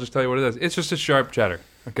I'll just tell you what it is. It's just a sharp cheddar.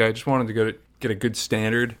 Okay. I just wanted to get a good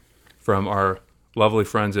standard from our lovely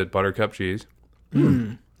friends at Buttercup Cheese.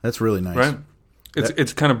 That's really nice. Right.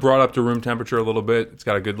 It's kind of brought up to room temperature a little bit. It's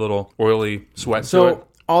got a good little oily sweat to it. So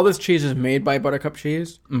all this cheese is made by Buttercup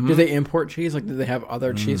Cheese. Mm-hmm. Do they import cheese? Do they have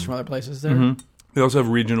other cheese from other places there? Mm-hmm. They also have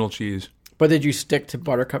regional cheese. But did you stick to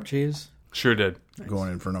Buttercup Cheese? Sure did. Nice.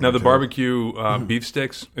 Going in for number now the 2. barbecue beef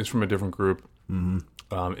sticks is from a different group. Mm-hmm.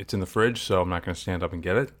 It's in the fridge, so I'm not going to stand up and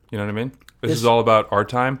get it. You know what I mean? This is all about our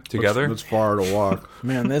time together. It's far to walk.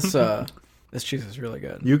 Man, this cheese is really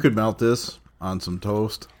good. You could melt this on some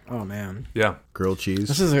toast. Oh man. Yeah. Grilled cheese.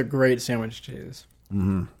 This is a great sandwich cheese.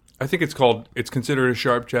 Mm-hmm. I think it's considered a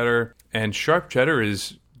sharp cheddar, and sharp cheddar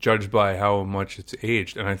is judged by how much it's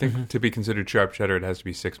aged. And I think to be considered sharp cheddar, it has to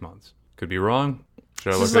be 6 months. Could be wrong.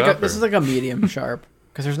 Should I look it up? This is like a medium sharp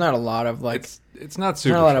because there's not a lot of It's not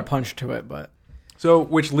super. Not a lot of punch to it, but. So,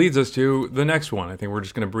 which leads us to the next one. I think we're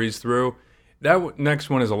just going to breeze through. That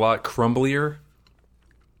next one is a lot crumblier.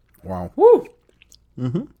 Wow. Woo!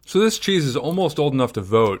 Mm-hmm. So this cheese is almost old enough to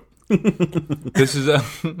vote. This is a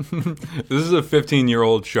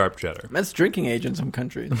 15-year-old sharp cheddar. That's drinking age in some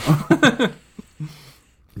countries.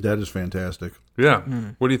 That is fantastic. Yeah.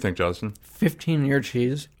 What do you think, Justin? 15-year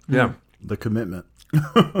cheese. Yeah. The commitment.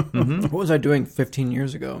 What was I doing 15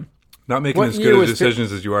 years ago? Not making as good of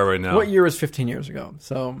decisions as you are right now. What year was 15 years ago?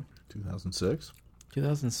 So 2006.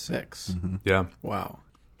 2006. Mm-hmm. Yeah. Wow.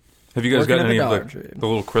 Have you guys got any of the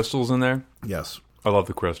little crystals in there? Yes. I love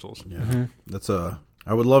the crystals. Yeah. Mm-hmm. That's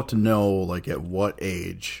I would love to know at what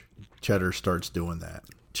age cheddar starts doing that.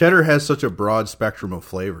 Cheddar has such a broad spectrum of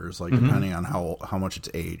flavors, depending on how much it's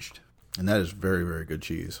aged. And that is very, very good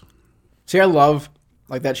cheese. See, I love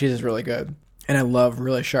that cheese is really good. And I love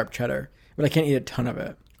really sharp cheddar, but I can't eat a ton of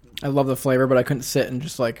it. I love the flavor, but I couldn't sit and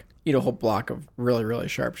just eat a whole block of really, really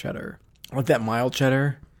sharp cheddar. Like that mild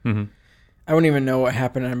cheddar. Mm-hmm. I wouldn't even know what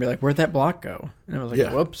happened, and I'd be like, "Where'd that block go?" And I was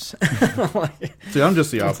like, "Whoops." See, I'm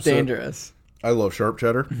just the opposite. It's dangerous. I love sharp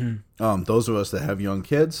cheddar. Mm-hmm. Those of us that have young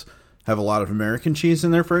kids have a lot of American cheese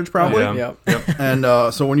in their fridge, probably. Oh, yeah. Yep.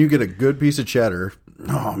 And so when you get a good piece of cheddar,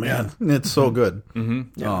 oh man, it's so good.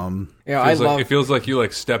 Mm-hmm. Yeah. It feels like you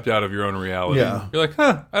stepped out of your own reality. Yeah. You're like,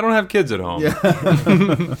 I don't have kids at home. Yeah.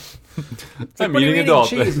 I'm eating adult.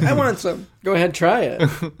 Cheese? I want some. Go ahead, try it.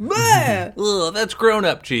 Ugh, that's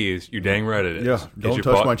grown-up cheese. You're dang right it is. Yeah, don't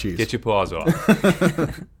touch my cheese. Get your paws off.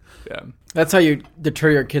 Yeah. That's how you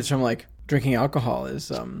deter your kids from drinking alcohol. Is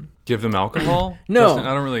give them alcohol? No, Justin,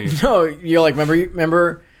 I don't really. No, you're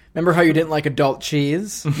remember how you didn't like adult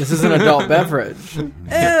cheese? This is an adult beverage.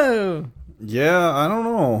 Oh. Yeah, I don't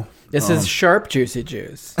know. This is sharp, juicy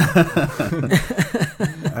juice.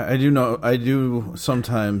 I do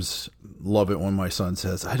sometimes love it when my son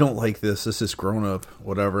says, "I don't like this. This is grown up,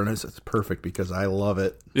 whatever," and it's perfect because I love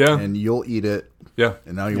it. Yeah, and you'll eat it. Yeah,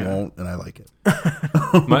 and now you won't, and I like it.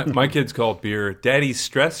 my kids call beer "Daddy's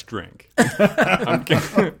stress drink."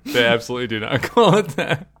 They absolutely do not call it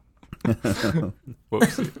that.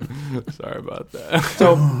 Whoopsie. Sorry about that.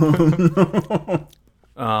 So,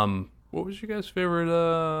 what was your guys' favorite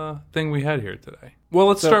thing we had here today? Well,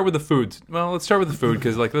 let's start with the foods. Well, let's start with the food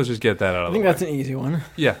because, let's just get that out of the way. I think that's an easy one.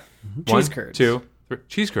 Yeah. Cheese curds. 1, 2, 3.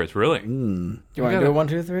 Cheese curds, really? Do you want to do it 1,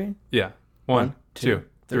 2, 3? Yeah. 1, 2,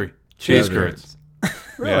 3. Cheese curds.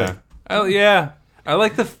 Really? Yeah. I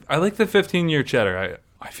like the 15-year cheddar.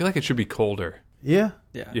 I feel like it should be colder. Yeah.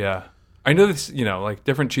 Yeah. I know this, like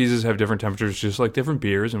different cheeses have different temperatures, just like different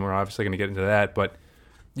beers, and we're obviously going to get into that. But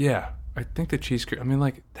yeah, I think the cheese curd,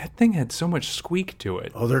 that thing had so much squeak to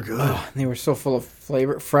it. Oh, they're good. They were so full of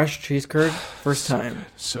flavor. Fresh cheese curd, first time.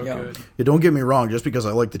 So good. Yeah, don't get me wrong. Just because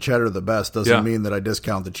I like the cheddar the best doesn't mean that I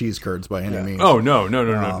discount the cheese curds by any means. Oh, no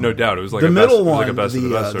doubt. It was like the middle one, like a best of the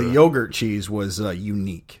best. The yogurt cheese was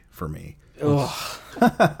unique for me.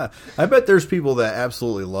 I bet there's people that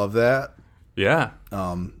absolutely love that. Yeah.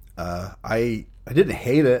 I didn't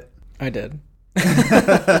hate it. I did.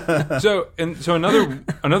 So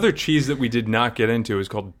another cheese that we did not get into is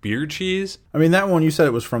called beer cheese. I mean, that one you said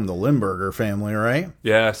it was from the Limburger family, right?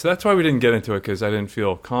 Yeah, so that's why we didn't get into it, because I didn't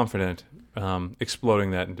feel confident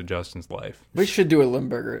exploding that into Justin's life. We should do a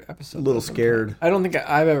Limburger episode. A little scared. I don't think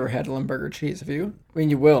I've ever had Limburger cheese. Have you? I mean,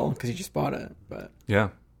 you will, because you just bought it. But yeah,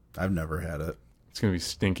 I've never had it. It's gonna be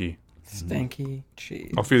stinky. Stanky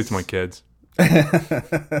cheese. I'll feed it to my kids.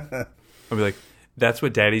 I'll be like, that's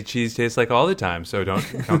what daddy cheese tastes like all the time, so don't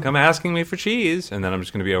come asking me for cheese. And then I'm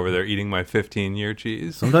just going to be over there eating my 15-year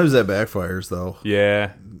cheese. Sometimes that backfires, though.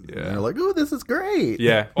 Yeah. And they're like, oh, this is great.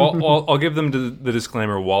 Yeah. I'll give them the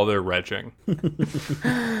disclaimer while they're retching.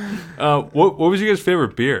 What was your guys'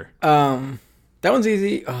 favorite beer? That one's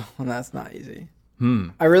easy. Oh, well, that's not easy.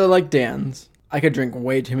 I really like Dan's. I could drink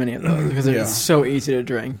way too many of those because it's so easy to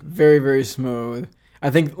drink. Very, very smooth. I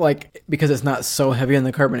think, because it's not so heavy in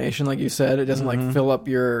the carbonation, like you said, it doesn't, fill up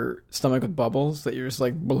your stomach with bubbles that you're just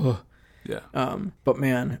like, bleh. Yeah. But,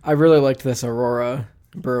 man, I really liked this Aurora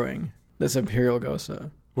Brewing, this Imperial Gosa.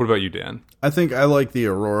 What about you, Dan? I think I like the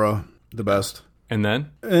Aurora the best. And then,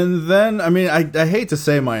 I mean, I hate to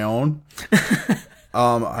say my own.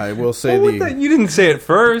 I will say you didn't say it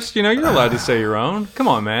first. You're allowed to say your own. Come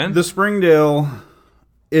on, man. The Springdale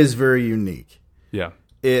is very unique. Yeah.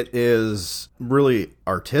 It is really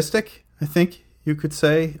artistic, I think you could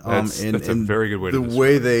say. That's a very good way to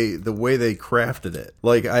describe it. The way they crafted it.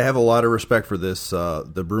 Like, I have a lot of respect for this,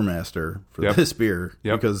 the brewmaster for this beer,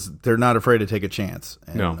 because they're not afraid to take a chance.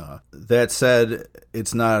 And, that said,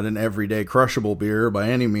 it's not an everyday crushable beer by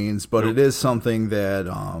any means, but it is something that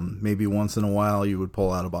maybe once in a while you would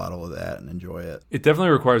pull out a bottle of that and enjoy it. It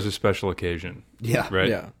definitely requires a special occasion. Yeah. Right?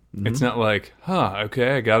 Yeah. Mm-hmm. It's not like,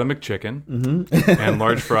 okay, I got a McChicken and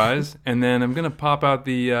large fries, and then I'm going to pop out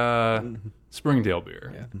the Springdale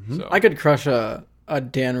beer. Yeah. Mm-hmm. So. I could crush a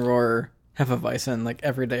Dan Rohr Hefeweizen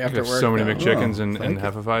every day after work. So many McChickens and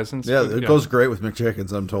Hefeweizens. Yeah, it goes great with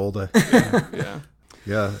McChickens, I'm told. Yeah.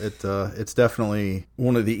 Yeah, it's definitely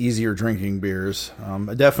one of the easier drinking beers.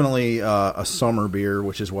 Definitely a summer beer,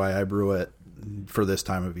 which is why I brew it for this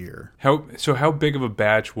time of year. How big of a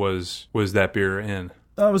batch was that beer in?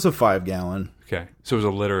 That was a 5-gallon. Okay, so it was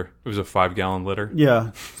a liter. It was a 5-gallon liter.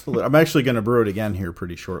 Yeah, I'm actually going to brew it again here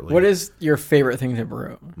pretty shortly. What is your favorite thing to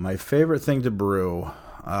brew? My favorite thing to brew,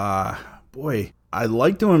 boy, I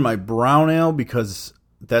like doing my brown ale because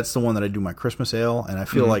that's the one that I do my Christmas ale, and I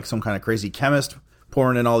feel like some kind of crazy chemist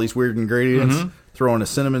pouring in all these weird ingredients, throwing a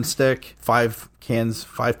cinnamon stick, 5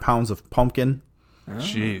 pounds of pumpkin.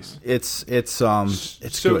 Jeez, it's so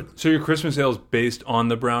good. So your Christmas ale is based on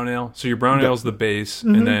the brown ale. So your brown ale is the base,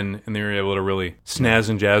 and then you're able to really snazz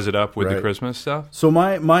and jazz it up with the Christmas stuff. So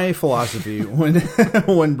my philosophy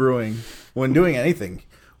when brewing, when doing anything,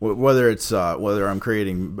 whether I'm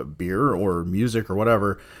creating beer or music or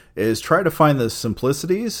whatever, is try to find the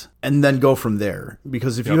simplicities and then go from there.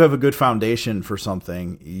 Because if you have a good foundation for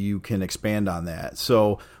something, you can expand on that.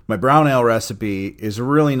 So my brown ale recipe is a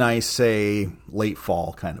really nice, say, late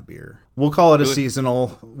fall kind of beer. We'll call it a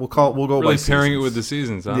seasonal. We'll go really by pairing seasons. it with the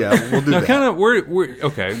seasons, huh? Yeah, we'll do now, that. kind of,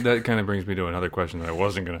 okay, that kind of brings me to another question that I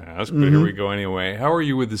wasn't going to ask, but here we go anyway. How are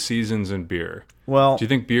you with the seasons in beer? Well, do you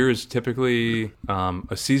think beer is typically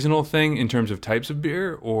a seasonal thing in terms of types of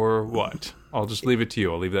beer, or what? I'll just leave it to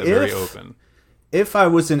you. I'll leave that very open. If I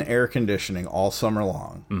was in air conditioning all summer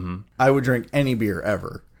long, I would drink any beer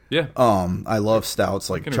ever. Yeah. I love stouts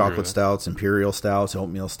like chocolate stouts, imperial stouts,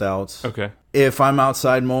 oatmeal stouts. Okay. If I'm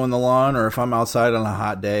outside mowing the lawn or if I'm outside on a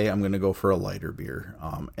hot day, I'm going to go for a lighter beer.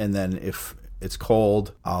 And then if it's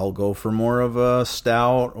cold, I'll go for more of a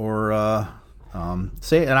stout or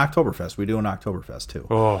say an Oktoberfest. We do an Oktoberfest too.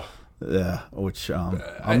 Oh. Yeah, which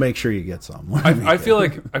I'll make sure you get some. I feel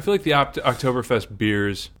like the Oktoberfest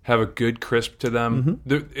beers have a good crisp to them.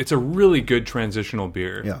 It's a really good transitional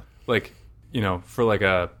beer. Yeah. Like, for like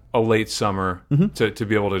a late summer to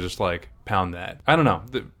be able to just like pound that. I don't know.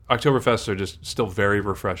 The Oktoberfests are just still very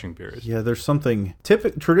refreshing beers. Yeah, there's something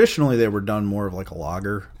traditionally they were done more of like a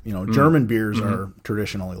lager. German beers are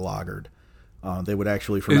traditionally lagered. They would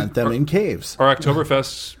actually ferment them in caves. Are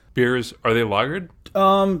Oktoberfest beers, are they lagered?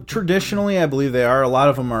 Traditionally, I believe they are. A lot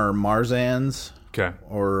of them are Marzans. Okay.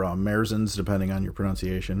 Or Marzens, depending on your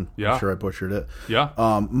pronunciation. Yeah. I'm sure I butchered it.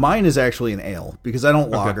 Yeah. Mine is actually an ale because I don't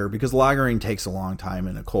lager because lagering takes a long time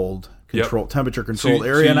in a cold temperature controlled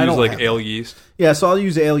area. So and I don't like ale yeast. Yeah, so I'll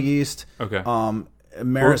use ale yeast. Okay.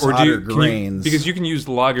 Maris Otter grains because you can use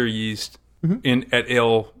lager yeast at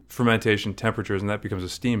ale fermentation temperatures, and that becomes a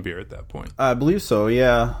steam beer at that point. I believe so.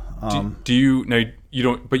 Yeah. Do you now? You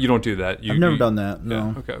don't, but you don't do that. I've never done that.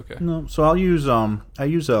 No. Yeah, okay. No. So I'll use I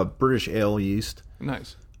use a British ale yeast.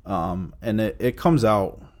 Nice. And it comes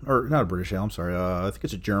out, or not a British ale. I'm sorry. I think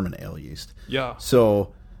it's a German ale yeast. Yeah.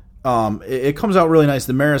 So. It comes out really nice.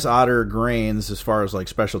 The Maris Otter grains, as far as like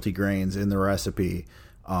specialty grains in the recipe,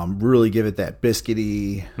 really give it that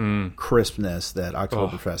biscuity crispness that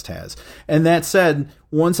Oktoberfest has. And that said,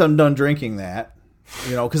 once I'm done drinking that,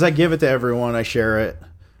 because I give it to everyone, I share it.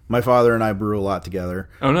 My father and I brew a lot together.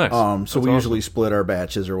 Oh, nice. So we usually split our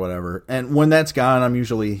batches or whatever. And when that's gone, I'm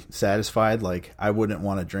usually satisfied. Like, I wouldn't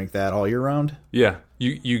want to drink that all year round. Yeah.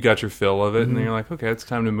 You got your fill of it, and then you're like, okay, it's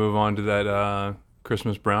time to move on to that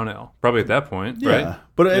Christmas brown ale. Probably at that point, right?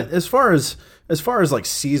 But as far as like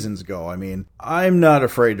seasons go, I mean, I'm not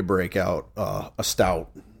afraid to break out a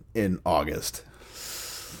stout in August.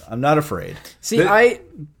 I'm not afraid. See, hold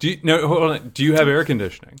on. Do you have air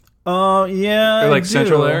conditioning? Yeah. Or like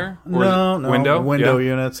central air? Or window window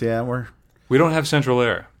units. Yeah, we don't have central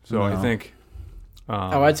air, so I think.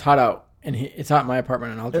 It's hot out, and it's hot in my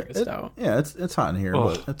apartment, and I'll drink a stout. Yeah, it's hot in here,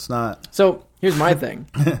 but it's not. So here's my thing.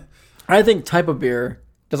 I think type of beer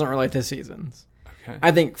doesn't relate to seasons. Okay.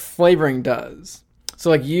 I think flavoring does. So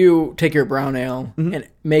like you take your brown ale and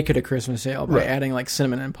make it a Christmas ale by adding like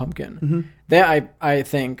cinnamon and pumpkin. That I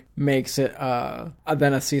think makes it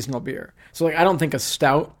then a seasonal beer. So like I don't think a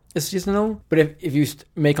stout is seasonal, but if you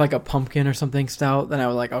make like a pumpkin or something stout, then I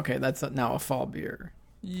would like, okay, that's now a fall beer.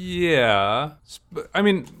 Yeah. I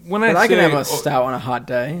mean, I can have a stout on a hot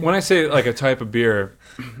day. When I say like a type of beer,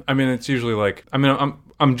 I mean it's usually like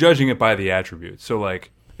I'm judging it by the attributes. So,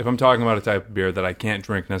 like, if I'm talking about a type of beer that I can't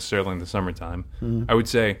drink necessarily in the summertime, I would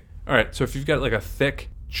say, all right, so if you've got, like, a thick,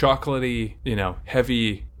 chocolatey,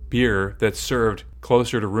 heavy beer that's served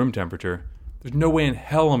closer to room temperature, there's no way in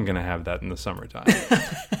hell I'm going to have that in the summertime.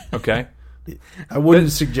 Okay? I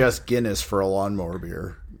wouldn't suggest Guinness for a lawnmower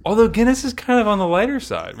beer. Although Guinness is kind of on the lighter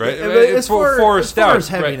side, right? As far as stout,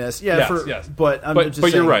 heaviness, right? Yes. But just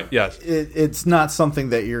saying, you're right. Yes, it's not something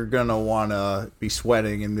that you're gonna want to be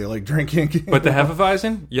sweating and be like drinking. But the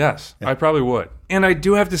Hefeweizen, yes, I probably would. And I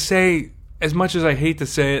do have to say, as much as I hate to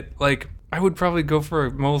say it, like I would probably go for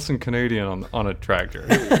a Molson Canadian on a tractor.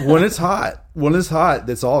 When it's hot,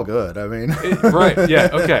 that's all good. I mean, right? Yeah.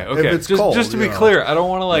 Okay. If it's cold, just to be clear, I don't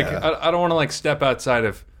want to I don't want to step outside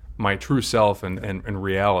of my true self and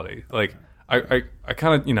reality. Like I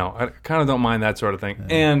kind of don't mind that sort of thing.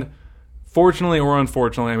 Yeah. And fortunately or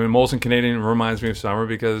unfortunately, I mean, Molson Canadian reminds me of summer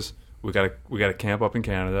because we got to camp up in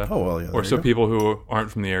Canada. Oh well, yeah. Or so people who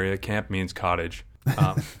aren't from the area, camp means cottage.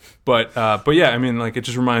 But yeah, I mean, like it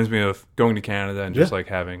just reminds me of going to Canada and just like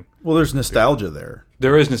having. Well, there's nostalgia there.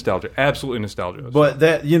 There is nostalgia, absolutely nostalgia. But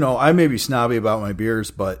that I may be snobby about my beers,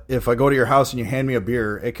 but if I go to your house and you hand me a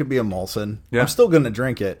beer, it could be a Molson. Yeah. I'm still going to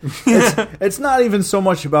drink it. It's not even so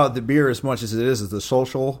much about the beer as much as it is the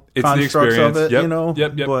social constructs of it.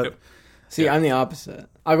 Yep. See, I'm the opposite.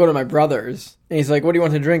 I'll go to my brother's and he's like, "What do you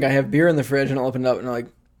want to drink?" I have beer in the fridge, and I'll open it up and I'm like,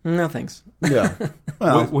 "No, thanks." Yeah.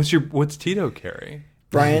 Well, what's Tito carry?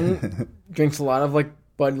 Brian drinks a lot of like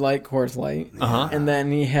Bud Light, Coors Light, and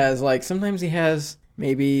then he has sometimes he has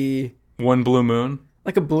maybe one Blue Moon,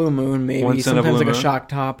 like a Blue Moon, maybe sometimes like a Shock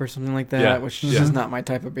Top or something like that, which is just not my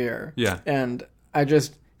type of beer. Yeah, and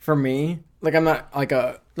for me, like I'm not like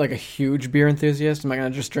a huge beer enthusiast. I'm not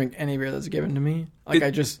gonna just drink any beer that's given to me. Like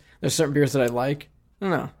there's certain beers that I like. I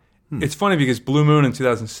don't know. It's funny because Blue Moon in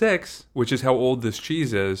 2006, which is how old this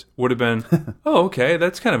cheese is, would have been, oh, okay,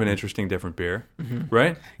 that's kind of an interesting, different beer,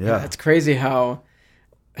 right? Yeah. It's crazy how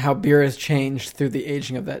beer has changed through the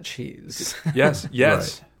aging of that cheese. Yes.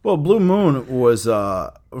 Right. Well, Blue Moon was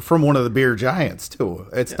from one of the beer giants too.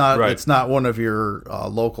 It's not one of your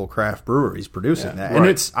local craft breweries producing that,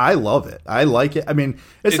 and I love it. I like it. I mean,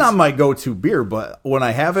 it's not my go-to beer, but when I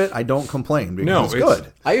have it, I don't complain because it's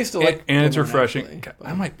good. I used to like, and it's refreshing. Actually,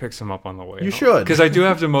 I might pick some up on the way. You should, because I do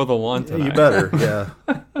have to mow the lawn tonight. You better,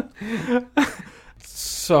 yeah.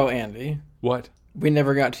 So, Andy, what? We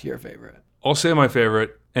never got to your favorite. I'll say my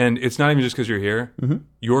favorite. And it's not even just because you're here. Mm-hmm.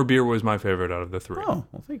 Your beer was my favorite out of the three. Oh,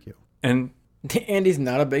 well, thank you. And Andy's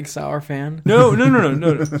not a big sour fan. No.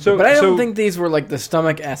 So, but I don't think these were like the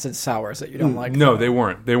stomach acid sours that you don't like. No, they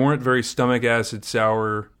weren't. They weren't very stomach acid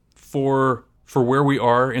sour for for where we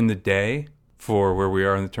are in the day, for where we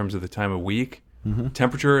are in terms of the time of week,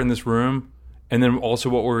 temperature in this room, and then also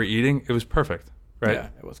what we were eating, it was perfect, right? Yeah,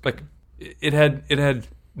 it was good. Like it had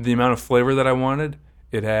the amount of flavor that I wanted.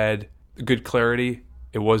 It had good clarity.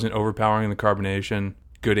 It wasn't overpowering in the carbonation.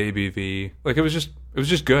 Good ABV. Like it was just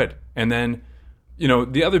good. And then,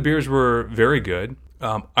 the other beers were very good.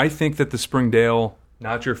 I think that the Springdale,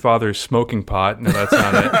 not your father's smoking pot. No, that's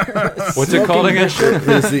not it. What's it called again? It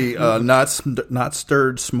is the not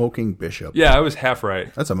stirred smoking bishop. Yeah, I was half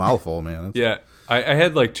right. That's a mouthful, man. Yeah, I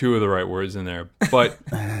had like 2 of the right words in there, but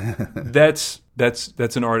that's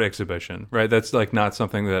an art exhibition, right? That's like not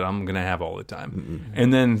something that I'm gonna have all the time. Mm-hmm.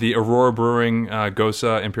 And then the Aurora Brewing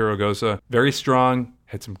Gosa, Imperial Gosa, very strong,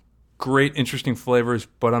 had some great, interesting flavors,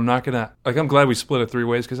 but I'm not gonna I'm glad we split it 3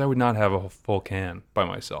 ways because I would not have a full can by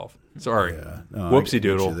myself. Sorry, whoopsie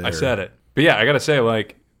doodle, I said it. But yeah, I gotta say,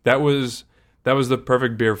 like that was the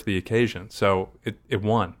perfect beer for the occasion. So it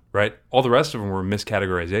won, right? All the rest of them were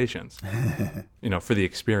miscategorizations, for the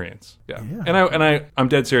experience. Yeah. And I'm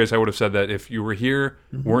dead serious. I would have said that if you were here,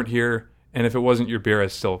 weren't here, and if it wasn't your beer, I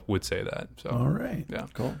still would say that. So all right, yeah,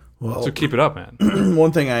 cool. Well, so keep it up, man.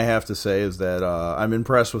 One thing I have to say is that I'm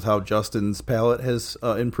impressed with how Justin's palate has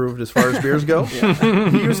improved as far as beers go.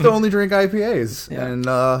 He used to only drink IPAs, and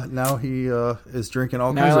now he is drinking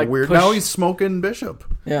all kinds of weird. Now he's smoking Bishop.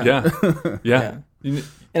 Yeah. And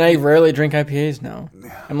I rarely drink IPAs now.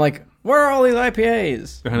 I'm like, where are all these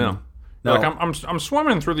IPAs? I know. No. Like I'm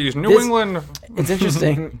swimming through these New England. It's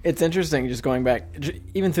interesting. It's interesting just going back,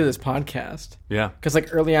 even through this podcast. Yeah. Because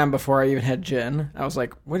like early on, before I even had gin, I was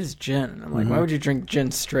like, "What is gin?" And I'm like, "Why would you drink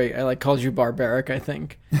gin straight?" I called you barbaric, I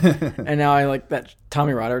think. And now I like that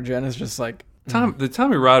Tommy Rotter gin is just like the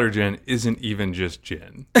Tommy Rotter gin isn't even just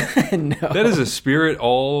gin. No, that is a spirit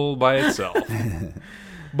all by itself.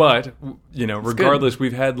 But regardless,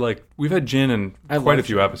 we've had gin in quite a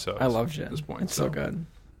few episodes. I love gin at this point. It's so good.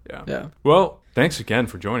 Yeah. Well, thanks again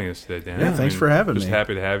for joining us today, Dan. Yeah, thanks for having me. Just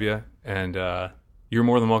happy to have you. And you're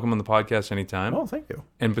more than welcome on the podcast anytime. Oh, thank you.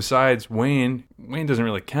 And besides Wayne doesn't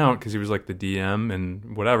really count because he was like the DM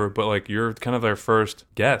and whatever, but like you're kind of our first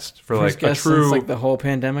guest for like a true since like the whole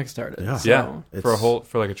pandemic started. Yeah. For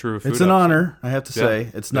like a true food It's an honor, I have to say.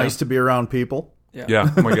 It's nice to be around people.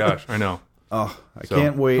 Yeah. Oh my gosh, I know. Oh, I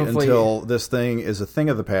can't wait until this thing is a thing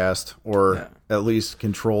of the past, or at least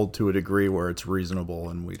controlled to a degree where it's reasonable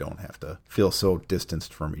and we don't have to feel so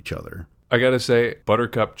distanced from each other. I gotta say,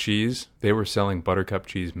 Buttercup Cheese, they were selling Buttercup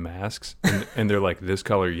Cheese masks, and they're like this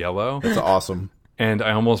color yellow. That's awesome. And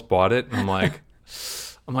I almost bought it, and I'm like,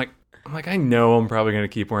 I know I'm probably gonna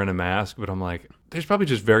keep wearing a mask, but I'm like, there's probably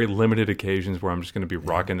just very limited occasions where I'm just going to be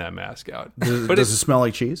rocking that mask out. Does it smell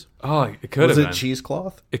like cheese? Oh, it could have been. Was it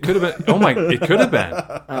cheesecloth? It could have been. Oh my! It could have been.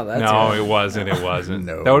 No, it wasn't. It wasn't.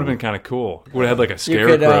 No. That would have been kind of cool. Would have had like a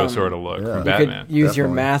scarecrow sort of look from Batman. You could use your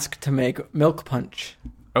mask to make milk punch.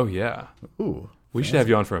 Oh yeah. Ooh. We should have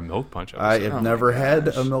you on for a milk punch episode. I have never had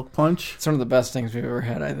a milk punch. It's one of the best things we've ever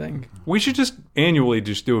had, I think. We should just annually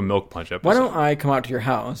just do a milk punch episode. Why don't I come out to your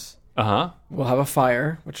house? We'll have a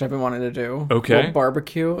fire, which I've been wanting to do. Okay. We'll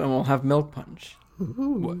barbecue, and we'll have milk punch.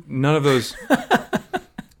 Ooh. None of those.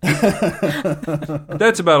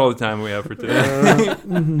 That's about all the time we have for today.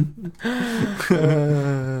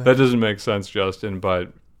 That doesn't make sense, Justin,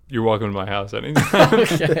 but you're welcome to my house anytime.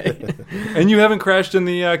 Okay. And you haven't crashed in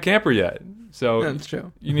the camper yet. So that's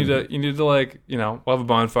true. You need to we'll have a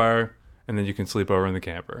bonfire, and then you can sleep over in the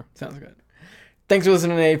camper. Sounds good. Thanks for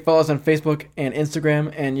listening today. Follow us on Facebook and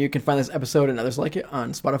Instagram, and you can find this episode and others like it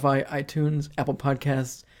on Spotify, iTunes, Apple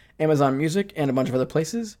Podcasts, Amazon Music, and a bunch of other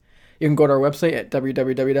places. You can go to our website at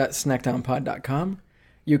www.snackdownpod.com.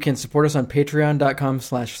 You can support us on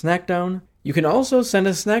patreon.com/snackdown. You can also send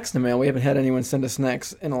us snacks in the mail. We haven't had anyone send us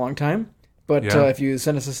snacks in a long time, but if you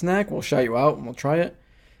send us a snack, we'll shout you out and we'll try it.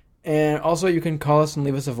 And also, you can call us and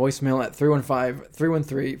leave us a voicemail at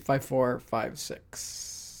 315-313-5456.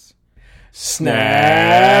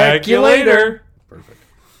 Snack you later. Perfect.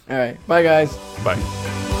 All right. Bye, guys. Bye.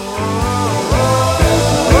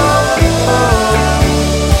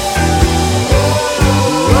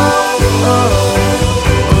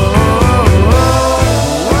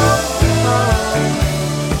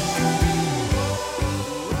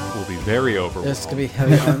 We'll be very overwhelmed. This could be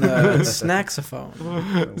heavy on the snacksaphone.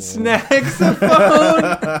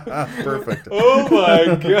 Snacksaphone. Perfect. Oh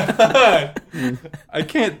my god!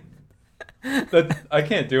 I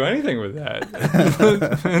can't do anything with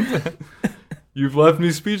that. You've left me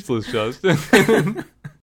speechless, Justin.